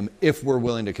in Him if we're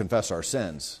willing to confess our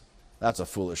sins. That's a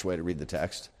foolish way to read the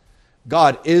text.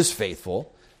 God is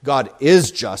faithful. God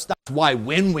is just. That's why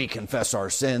when we confess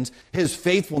our sins, His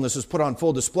faithfulness is put on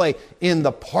full display in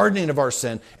the pardoning of our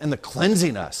sin and the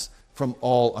cleansing us from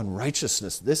all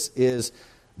unrighteousness. This is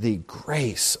the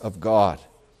grace of God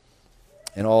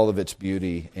in all of its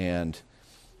beauty and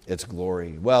its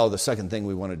glory. Well, the second thing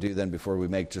we want to do then before we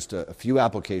make just a few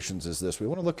applications is this. We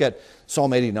want to look at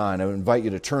Psalm 89. I would invite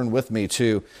you to turn with me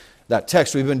to that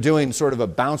text. We've been doing sort of a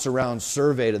bounce around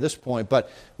survey to this point, but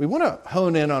we want to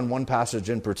hone in on one passage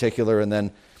in particular and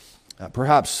then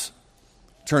perhaps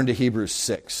turn to Hebrews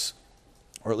 6,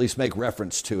 or at least make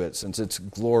reference to it since it's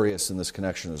glorious in this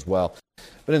connection as well.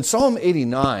 But in Psalm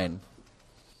 89,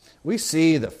 we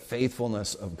see the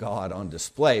faithfulness of God on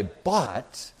display,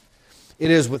 but it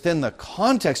is within the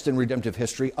context in redemptive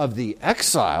history of the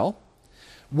exile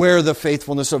where the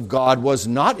faithfulness of God was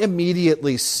not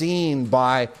immediately seen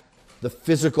by the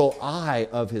physical eye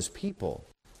of His people.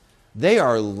 They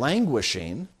are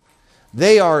languishing.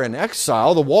 They are in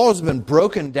exile. The wall has been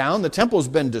broken down. The temple has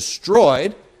been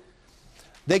destroyed.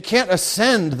 They can't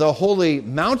ascend the holy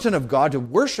mountain of God to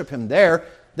worship Him there.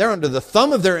 They're under the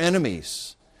thumb of their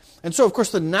enemies. And so, of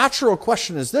course, the natural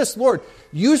question is this: Lord,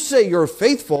 you say you're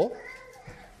faithful,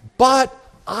 but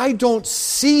I don't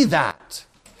see that.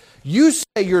 You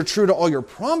say you're true to all your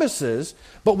promises,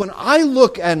 but when I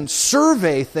look and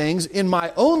survey things in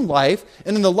my own life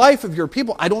and in the life of your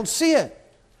people, I don't see it.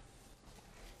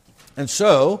 And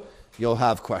so, you'll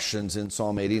have questions in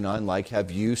Psalm 89 like,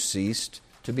 have you ceased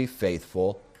to be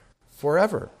faithful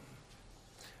forever?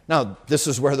 Now, this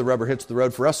is where the rubber hits the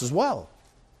road for us as well.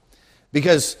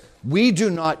 Because we do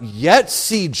not yet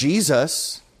see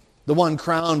Jesus, the one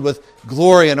crowned with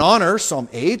glory and honor, Psalm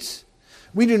 8.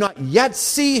 We do not yet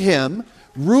see Him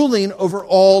ruling over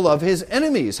all of His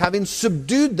enemies, having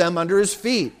subdued them under His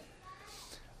feet.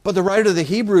 But the writer of the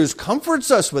Hebrews comforts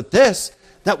us with this,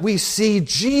 that we see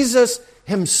Jesus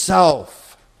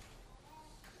Himself.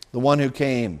 the one who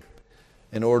came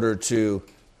in order to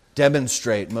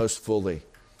demonstrate most fully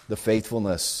the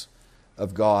faithfulness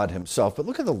of God himself. But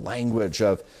look at the language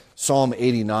of Psalm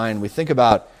 89. We think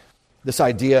about this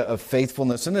idea of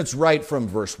faithfulness, and it's right from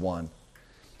verse 1.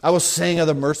 I will sing of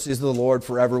the mercies of the Lord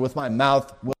forever. With my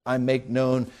mouth will I make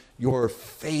known your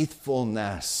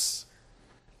faithfulness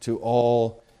to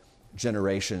all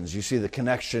generations. You see the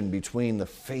connection between the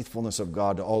faithfulness of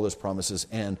God to all his promises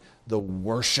and the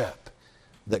worship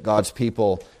that God's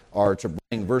people are to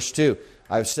bring. Verse 2,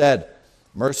 I've said,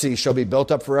 mercy shall be built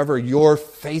up forever. Your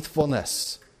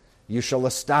faithfulness you shall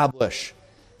establish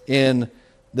in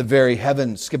the very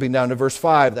heavens. Skipping down to verse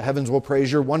 5, the heavens will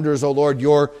praise your wonders, O Lord,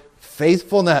 your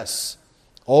faithfulness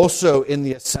also in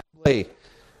the assembly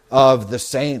of the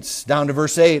saints. Down to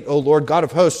verse 8, O Lord God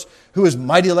of hosts, who is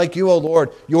mighty like you, O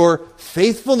Lord, your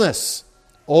faithfulness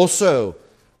also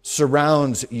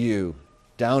surrounds you.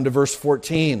 Down to verse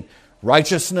 14,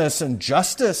 righteousness and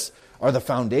justice are the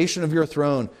foundation of your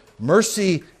throne.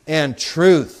 Mercy and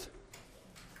truth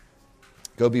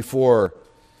go before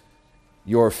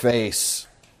your face.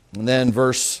 And then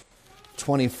verse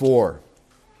 24.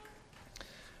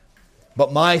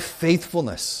 But my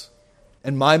faithfulness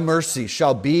and my mercy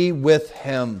shall be with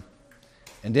him,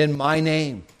 and in my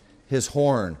name his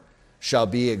horn shall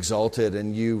be exalted.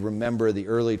 And you remember the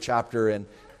early chapter in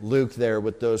Luke there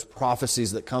with those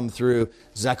prophecies that come through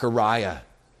Zechariah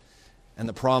and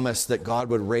the promise that God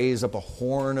would raise up a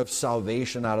horn of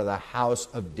salvation out of the house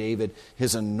of David,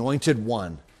 his anointed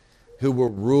one, who will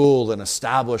rule and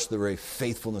establish the very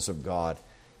faithfulness of God.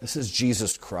 This is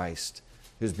Jesus Christ,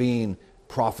 who's being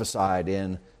prophesied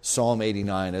in Psalm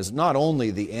 89 as not only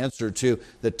the answer to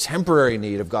the temporary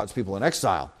need of God's people in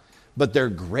exile, but their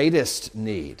greatest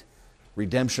need,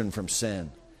 redemption from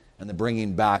sin and the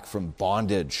bringing back from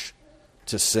bondage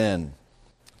to sin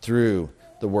through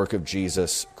the work of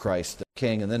Jesus Christ the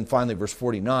King. And then finally, verse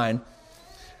 49,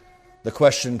 the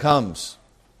question comes,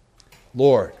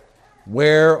 Lord,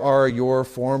 where are your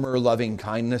former loving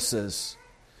kindnesses,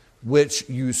 which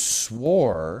you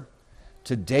swore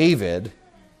to David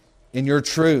in your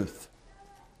truth?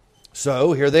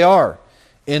 So here they are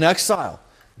in exile.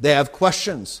 They have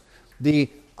questions. The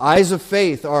eyes of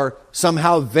faith are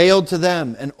somehow veiled to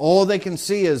them, and all they can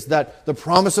see is that the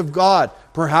promise of God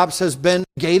perhaps has been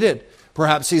negated.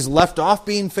 Perhaps he's left off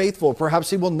being faithful. Perhaps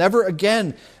he will never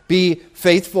again be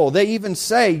faithful. They even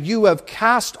say, you have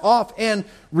cast off and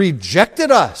rejected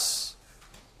us.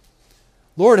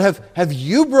 Lord, have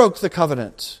you broke the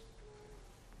covenant?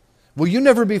 Will you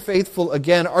never be faithful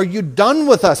again? Are you done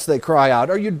with us, they cry out.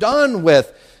 Are you done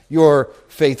with your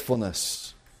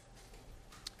faithfulness?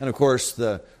 And of course,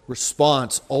 the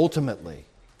response ultimately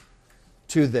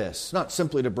to this, not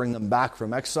simply to bring them back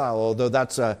from exile, although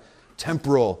that's a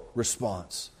temporal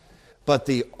response, but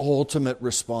the ultimate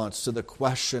response to the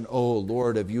question, oh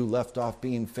Lord, have you left off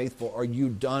being faithful? Are you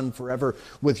done forever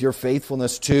with your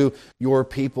faithfulness to your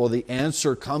people? The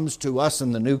answer comes to us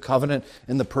in the new covenant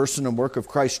in the person and work of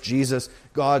Christ Jesus.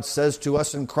 God says to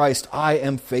us in Christ, I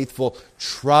am faithful.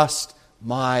 Trust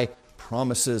my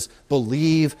promises.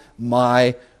 Believe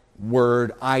my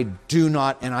word. I do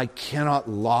not and I cannot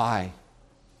lie.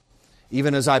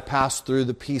 Even as I passed through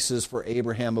the pieces for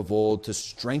Abraham of old to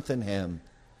strengthen him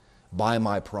by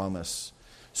my promise,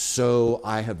 so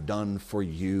I have done for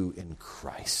you in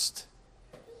Christ.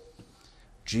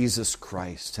 Jesus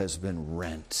Christ has been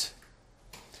rent,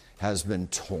 has been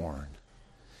torn,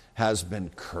 has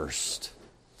been cursed,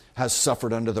 has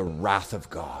suffered under the wrath of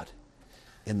God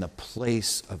in the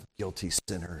place of guilty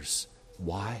sinners.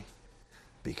 Why?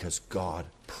 Because God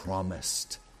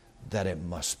promised that it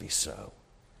must be so.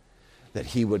 That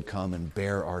he would come and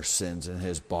bear our sins in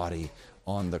his body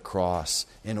on the cross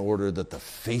in order that the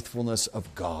faithfulness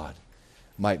of God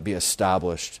might be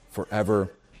established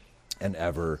forever and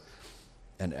ever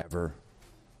and ever.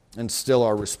 And still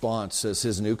our response as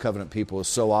his new covenant people is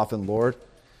so often, Lord,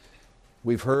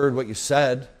 we've heard what you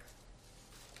said.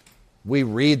 We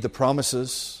read the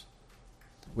promises.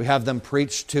 We have them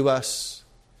preached to us.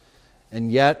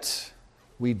 And yet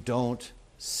we don't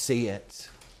see it.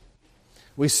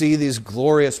 We see these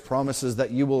glorious promises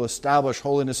that you will establish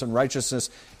holiness and righteousness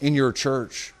in your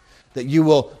church, that you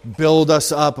will build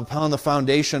us up upon the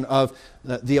foundation of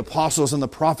the apostles and the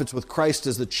prophets with Christ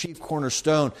as the chief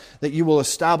cornerstone, that you will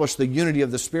establish the unity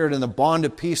of the Spirit and the bond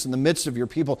of peace in the midst of your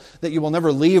people, that you will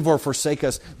never leave or forsake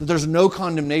us, that there's no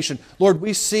condemnation. Lord,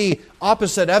 we see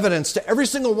opposite evidence to every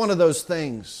single one of those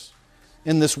things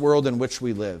in this world in which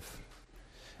we live.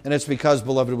 And it's because,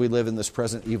 beloved, we live in this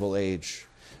present evil age.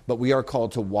 but we are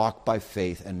called to walk by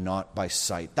faith and not by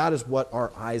sight. That is what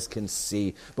our eyes can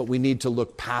see, but we need to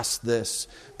look past this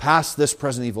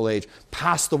present evil age,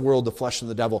 past the world, the flesh, and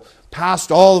the devil,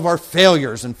 past all of our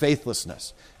failures and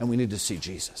faithlessness, and we need to see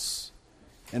Jesus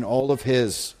and all of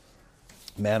his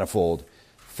manifold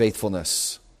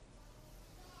faithfulness.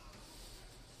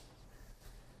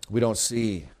 We don't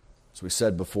see, as we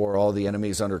said before, all the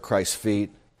enemies under Christ's feet,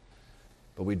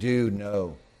 but we do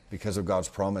know, because of God's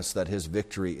promise, that his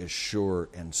victory is sure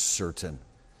and certain.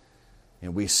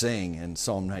 And we sing in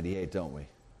Psalm 98, don't we?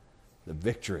 The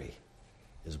victory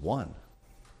is won.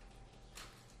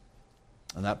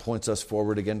 And that points us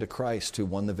forward again to Christ, who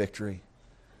won the victory.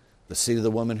 The seed of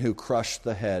the woman who crushed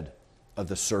the head of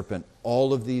the serpent.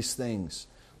 All of these things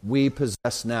we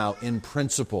possess now in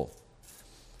principle.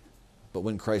 But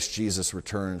when Christ Jesus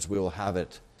returns, we will have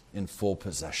it in full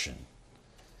possession.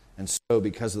 And so,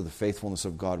 because of the faithfulness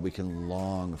of God, we can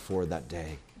long for that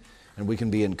day. And we can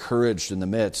be encouraged in the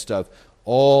midst of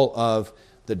all of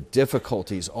the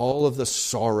difficulties, all of the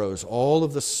sorrows, all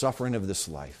of the suffering of this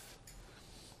life.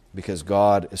 Because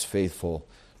God is faithful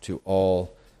to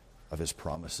all of his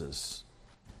promises.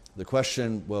 The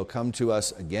question will come to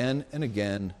us again and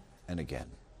again and again.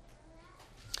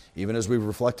 Even as we've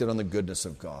reflected on the goodness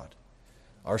of God,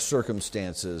 our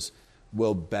circumstances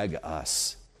will beg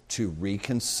us to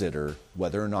reconsider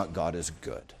whether or not God is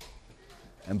good.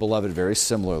 And beloved, very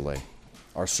similarly,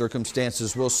 our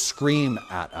circumstances will scream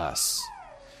at us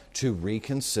to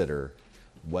reconsider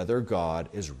whether God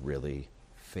is really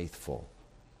faithful.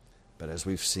 But as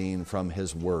we've seen from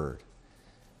his word,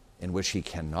 in which he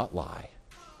cannot lie,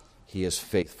 he is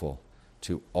faithful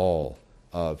to all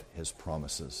of his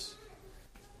promises.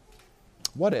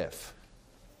 What if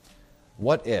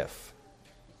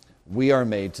we are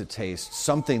made to taste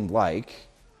something like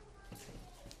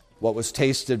what was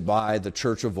tasted by the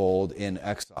church of old in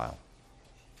exile?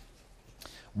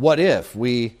 What if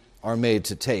we are made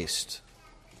to taste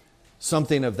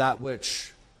something of that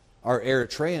which our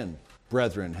Eritrean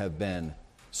brethren have been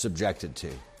subjected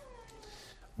to?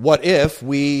 What if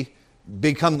we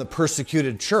become the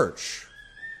persecuted church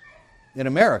in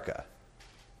America?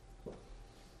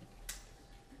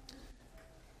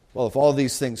 Well, if all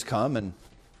these things come, and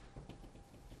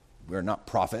we're not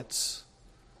prophets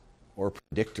or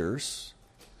predictors,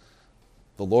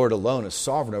 the Lord alone is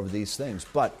sovereign over these things.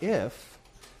 But if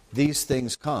these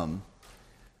things come,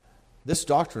 this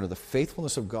doctrine of the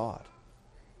faithfulness of God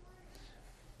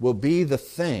will be the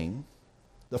thing,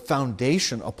 the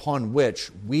foundation upon which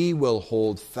we will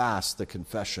hold fast the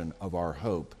confession of our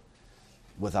hope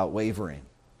without wavering.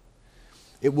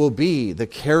 It will be the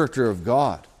character of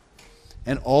God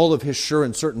and all of his sure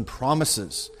and certain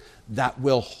promises that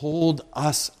will hold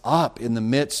us up in the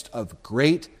midst of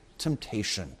great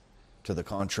temptation to the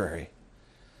contrary.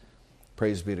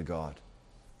 Praise be to God,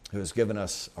 who has given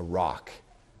us a rock,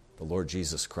 the Lord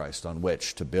Jesus Christ, on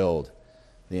which to build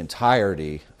the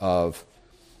entirety of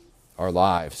our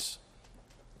lives.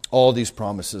 All these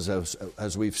promises,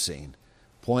 as we've seen,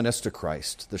 point us to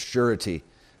Christ, the surety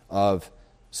of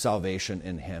salvation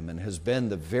in him, and has been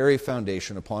the very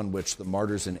foundation upon which the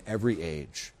martyrs in every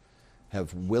age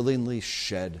have willingly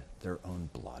shed their own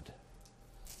blood.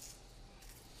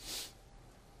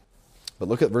 But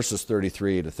look at verses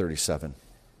 33 to 37.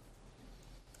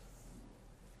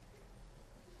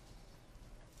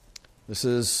 This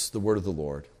is the word of the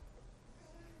Lord,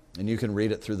 and you can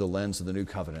read it through the lens of the new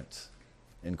covenant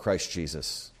in Christ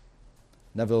Jesus.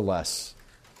 Nevertheless,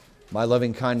 my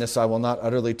loving kindness I will not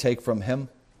utterly take from him,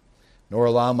 nor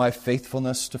allow my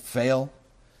faithfulness to fail.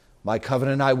 My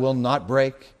covenant I will not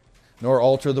break, nor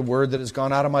alter the word that has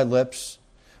gone out of my lips.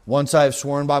 Once I have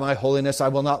sworn by my holiness, I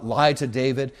will not lie to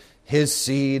David. His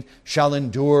seed shall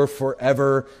endure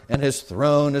forever, and his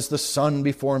throne is the sun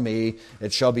before me.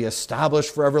 It shall be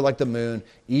established forever like the moon,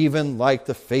 even like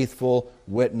the faithful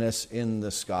witness in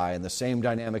the sky. And the same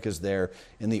dynamic is there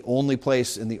in the only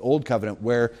place in the Old Covenant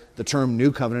where the term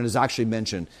New Covenant is actually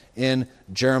mentioned, in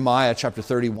Jeremiah chapter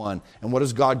 31. And what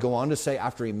does God go on to say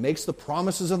after he makes the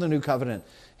promises of the New Covenant?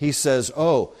 He says,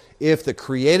 oh, if the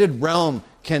created realm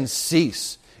can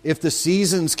cease, if the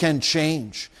seasons can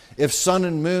change, if sun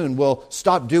and moon will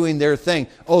stop doing their thing,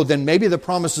 oh, then maybe the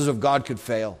promises of God could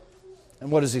fail.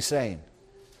 And what is he saying?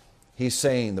 He's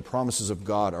saying the promises of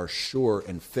God are sure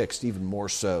and fixed, even more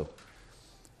so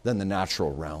than the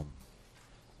natural realm.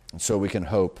 And so we can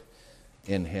hope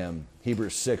in him.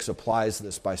 Hebrews 6 applies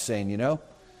this by saying,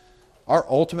 our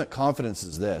ultimate confidence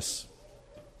is this.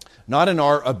 Not in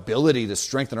our ability to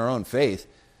strengthen our own faith,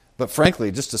 but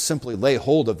frankly, just to simply lay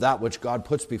hold of that which God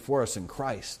puts before us in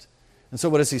Christ. And so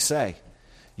what does he say?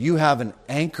 You have an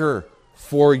anchor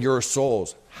for your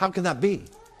souls. How can that be?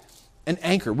 An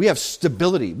anchor. We have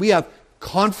stability. We have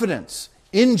confidence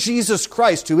in Jesus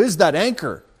Christ, who is that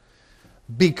anchor,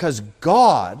 because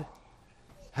God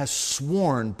has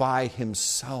sworn by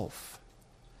himself,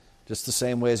 just the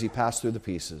same way as he passed through the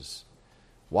pieces.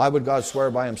 Why would God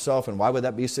swear by himself, and why would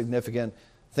that be significant?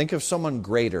 Think of someone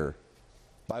greater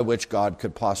by which God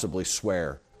could possibly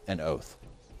swear an oath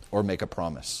or make a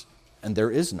promise, and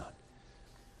there is none.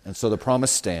 And so the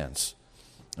promise stands,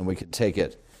 and we can take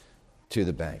it to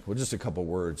the bank. Well, just a couple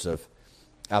words of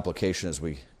application as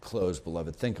we close,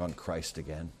 beloved. Think on Christ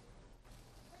again.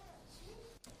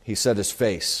 He set his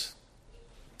face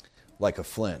like a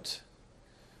flint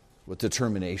with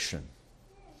determination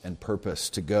and purpose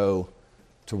to go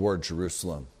toward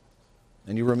Jerusalem.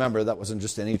 And you remember that wasn't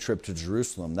just any trip to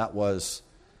Jerusalem. That was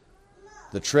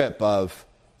the trip of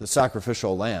the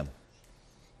sacrificial lamb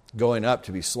going up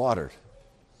to be slaughtered,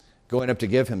 going up to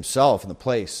give himself in the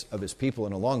place of his people.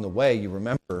 And along the way, you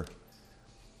remember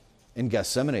in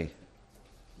Gethsemane,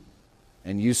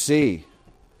 and you see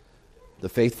the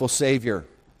faithful Savior,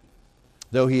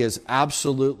 though he is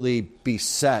absolutely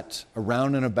beset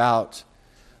around and about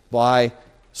by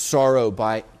sorrow,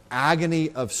 by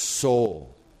agony of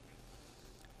soul.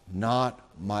 Not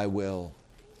my will,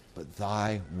 but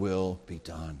thy will be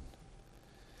done.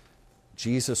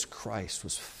 Jesus Christ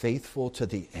was faithful to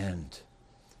the end.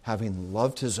 Having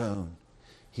loved his own,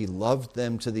 he loved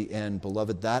them to the end.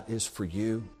 Beloved, that is for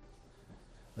you.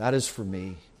 That is for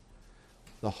me.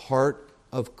 The heart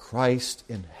of Christ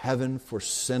in heaven for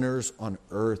sinners on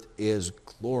earth is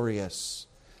glorious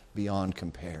beyond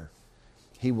compare.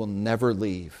 He will never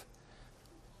leave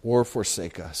or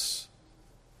forsake us.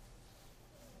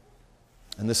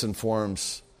 And this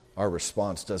informs our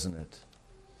response, doesn't it?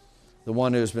 The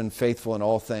one who has been faithful in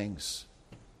all things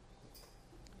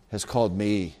has called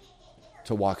me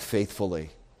to walk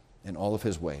faithfully in all of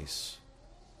his ways.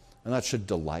 And that should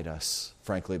delight us,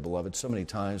 frankly, beloved. So many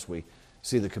times we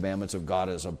see the commandments of God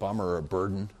as a bummer or a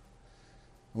burden. And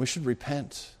we should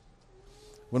repent.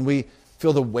 When we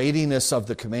feel the weightiness of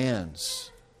the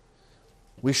commands,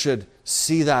 we should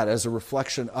see that as a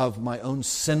reflection of my own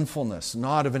sinfulness,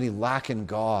 not of any lack in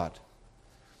God.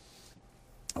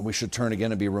 And we should turn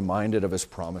again and be reminded of his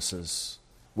promises,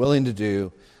 willing to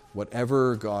do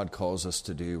whatever God calls us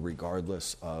to do,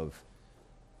 regardless of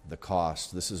the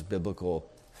cost. This is biblical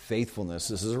faithfulness.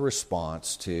 This is a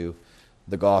response to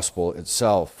the gospel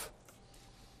itself.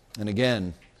 And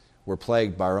again, we're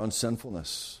plagued by our own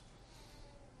sinfulness.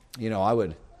 You know, I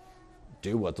would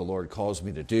do what the Lord calls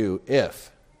me to do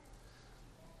if.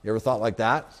 You ever thought like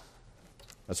that?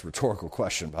 That's a rhetorical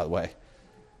question, by the way.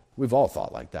 We've all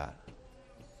thought like that.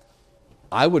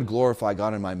 I would glorify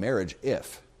God in my marriage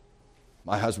if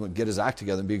my husband would get his act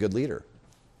together and be a good leader.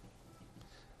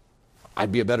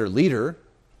 I'd be a better leader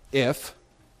if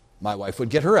my wife would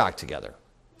get her act together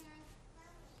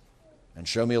and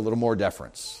show me a little more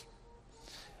deference.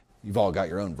 You've all got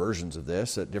your own versions of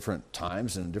this at different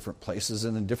times and in different places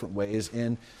and in different ways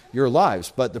in your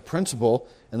lives. But the principle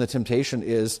and the temptation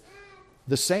is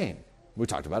the same. We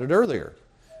talked about it earlier.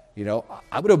 You know,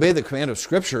 I would obey the command of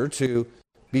Scripture to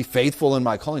be faithful in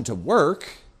my calling to work,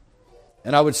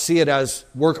 and I would see it as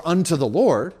work unto the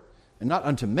Lord and not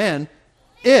unto men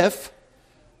if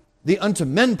the unto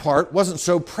men part wasn't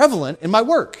so prevalent in my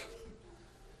work.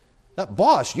 That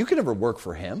boss, you can never work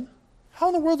for him. How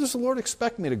in the world does the Lord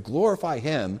expect me to glorify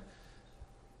him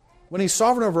when he's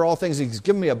sovereign over all things? He's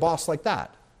given me a boss like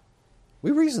that.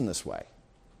 We reason this way.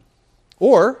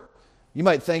 Or you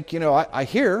might think, you know, I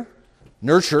hear,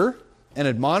 nurture and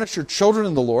admonish your children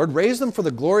in the Lord, raise them for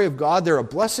the glory of God. They're a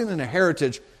blessing and a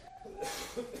heritage.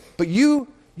 But you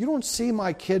don't see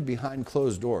my kid behind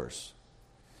closed doors.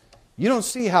 You don't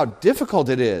see how difficult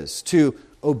it is to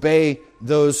obey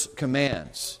those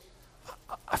commands.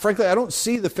 Frankly, I don't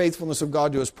see the faithfulness of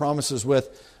God to his promises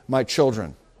with my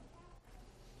children.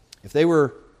 If they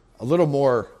were a little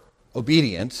more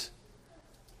obedient,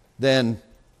 then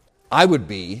I would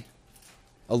be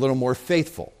a little more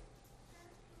faithful.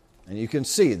 And you can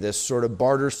see this sort of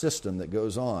barter system that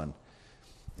goes on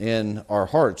in our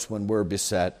hearts when we're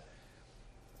beset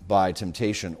by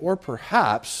temptation. Or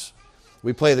perhaps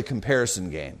we play the comparison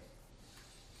game.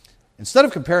 Instead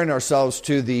of comparing ourselves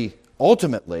to the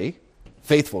ultimately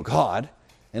faithful God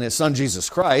and his Son Jesus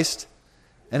Christ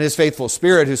and his faithful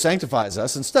Spirit who sanctifies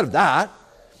us, instead of that,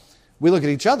 we look at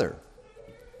each other.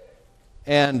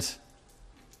 And,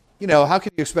 you know, how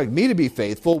can you expect me to be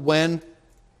faithful when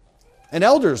an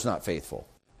elder is not faithful?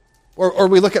 Or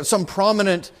we look at some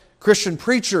prominent Christian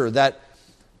preacher that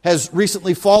has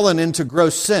recently fallen into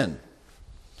gross sin.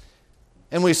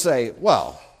 And we say,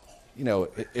 well,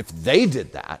 if they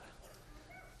did that.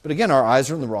 But again, our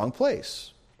eyes are in the wrong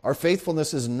place. Our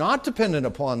faithfulness is not dependent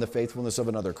upon the faithfulness of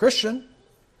another Christian.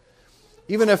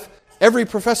 Even if every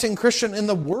professing Christian in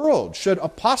the world should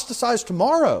apostatize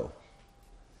tomorrow,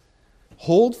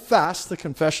 hold fast the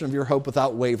confession of your hope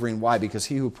without wavering. Why? Because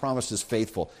he who promised is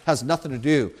faithful. Has nothing to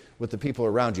do with the people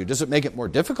around you. Does it make it more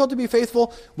difficult to be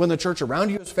faithful when the church around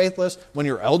you is faithless, when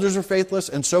your elders are faithless,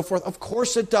 and so forth? Of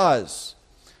course it does.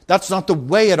 That's not the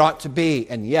way it ought to be.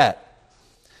 And yet,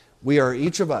 we are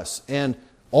each of us, and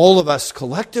all of us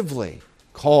collectively,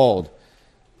 called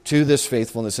to this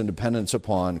faithfulness and dependence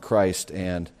upon Christ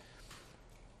and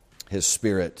His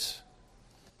Spirit.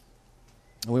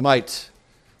 And we might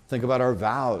think about our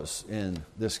vows in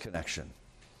this connection.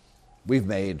 We've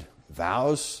made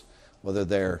vows, whether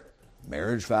they're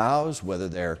marriage vows, whether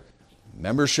they're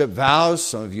membership vows,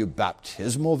 some of you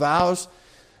baptismal vows,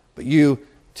 but you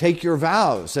take your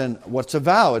vows, and what's a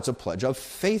vow? It's a pledge of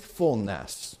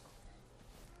faithfulness.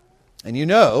 And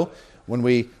when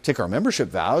we take our membership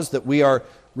vows, that we are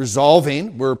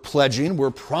resolving, we're pledging, we're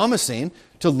promising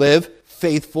to live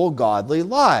faithful, godly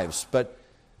lives. But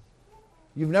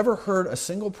you've never heard a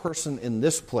single person in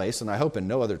this place, and I hope in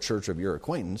no other church of your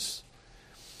acquaintance,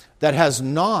 that has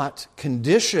not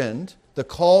conditioned the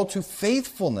call to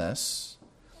faithfulness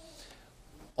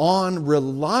on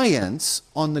reliance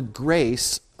on the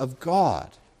grace of God.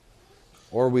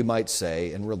 Or we might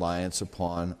say, in reliance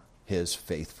upon His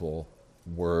faithful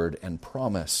word and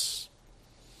promise.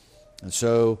 And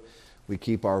so we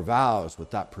keep our vows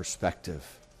with that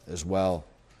perspective as well.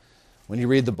 When you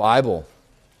read the Bible,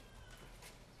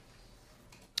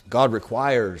 God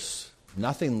requires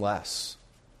nothing less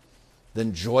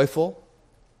than joyful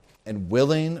and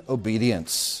willing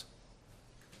obedience.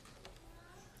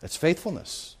 That's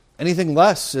faithfulness. Anything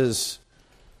less is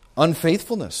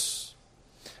unfaithfulness.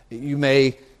 You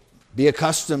may be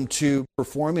accustomed to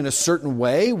performing a certain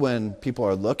way when people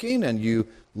are looking, and you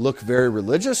look very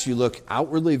religious, you look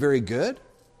outwardly very good.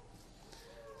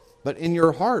 But in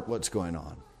your heart, what's going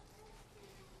on?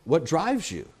 What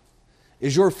drives you?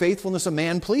 Is your faithfulness a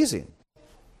man-pleasing?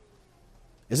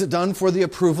 Is it done for the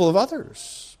approval of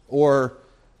others? Or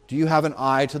do you have an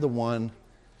eye to the one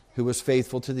who was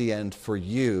faithful to the end for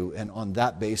you, and on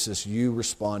that basis you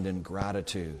respond in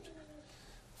gratitude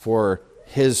for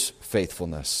His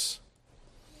faithfulness?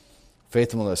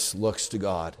 Faithfulness looks to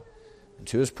God and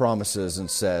to His promises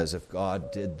and says, if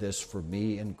God did this for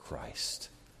me in Christ,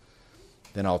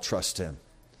 then I'll trust Him,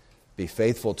 be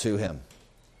faithful to Him,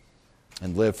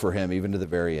 and live for Him even to the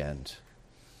very end.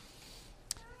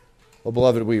 Well,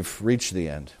 beloved, we've reached the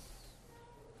end,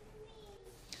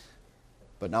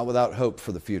 but not without hope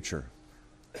for the future.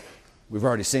 We've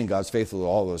already seen God's faithful to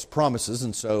all those promises,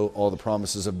 and so all the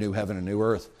promises of new heaven and new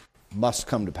earth must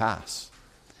come to pass.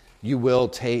 You will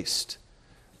taste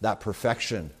that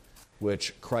perfection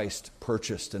which Christ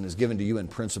purchased and is given to you in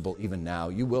principle even now.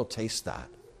 You will taste that.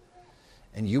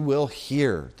 And you will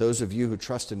hear, those of you who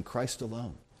trust in Christ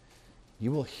alone,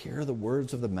 you will hear the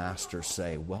words of the Master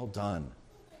say, well done,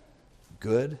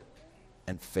 good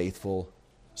and faithful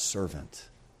servant.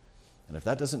 And if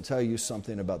that doesn't tell you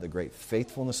something about the great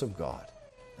faithfulness of God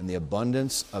and the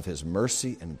abundance of His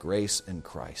mercy and grace in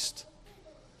Christ,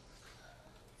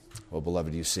 well,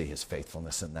 beloved, you see His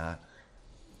faithfulness in that.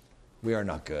 We are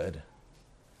not good.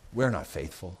 We're not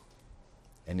faithful.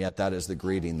 And yet that is the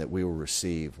greeting that we will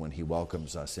receive when He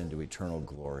welcomes us into eternal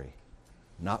glory.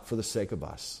 Not for the sake of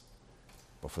us,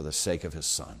 but for the sake of His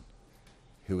Son,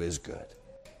 who is good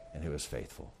and who is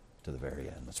faithful to the very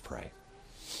end. Let's pray.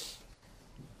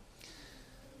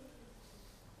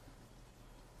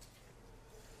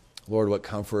 Lord, what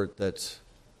comfort that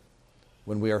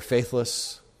when we are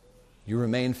faithless, You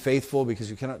remain faithful because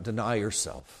You cannot deny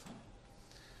Yourself.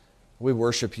 We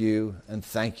worship You and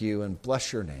thank You and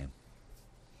bless Your name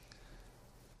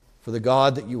for the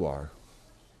God that You are,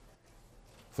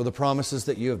 for the promises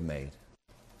that You have made,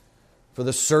 for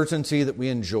the certainty that we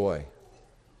enjoy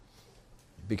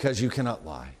because You cannot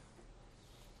lie,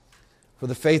 for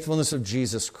the faithfulness of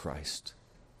Jesus Christ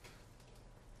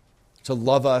to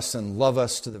love us and love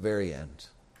us to the very end,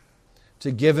 to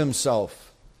give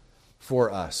Himself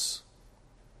for us,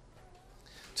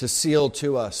 to seal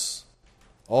to us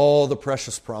all the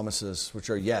precious promises which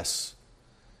are yes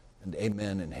and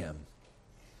amen in Him.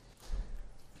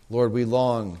 Lord, we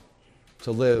long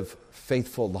to live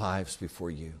faithful lives before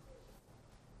You.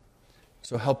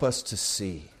 So help us to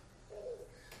see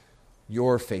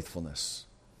Your faithfulness,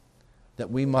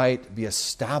 that we might be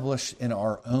established in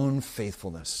our own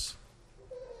faithfulness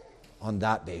on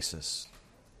that basis.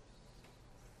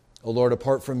 O Lord,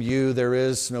 apart from You, there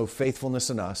is no faithfulness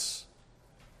in us.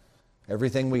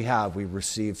 Everything we have, we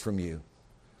received from you.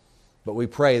 But we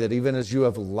pray that even as you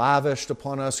have lavished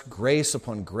upon us grace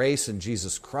upon grace in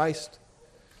Jesus Christ,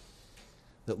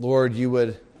 that, Lord, you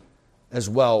would as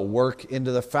well work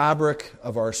into the fabric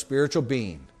of our spiritual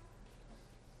being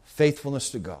faithfulness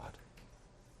to God.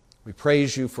 We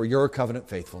praise you for your covenant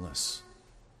faithfulness.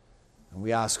 And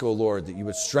we ask, O Lord, that you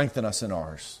would strengthen us in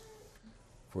ours.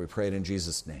 For we pray it in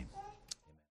Jesus' name.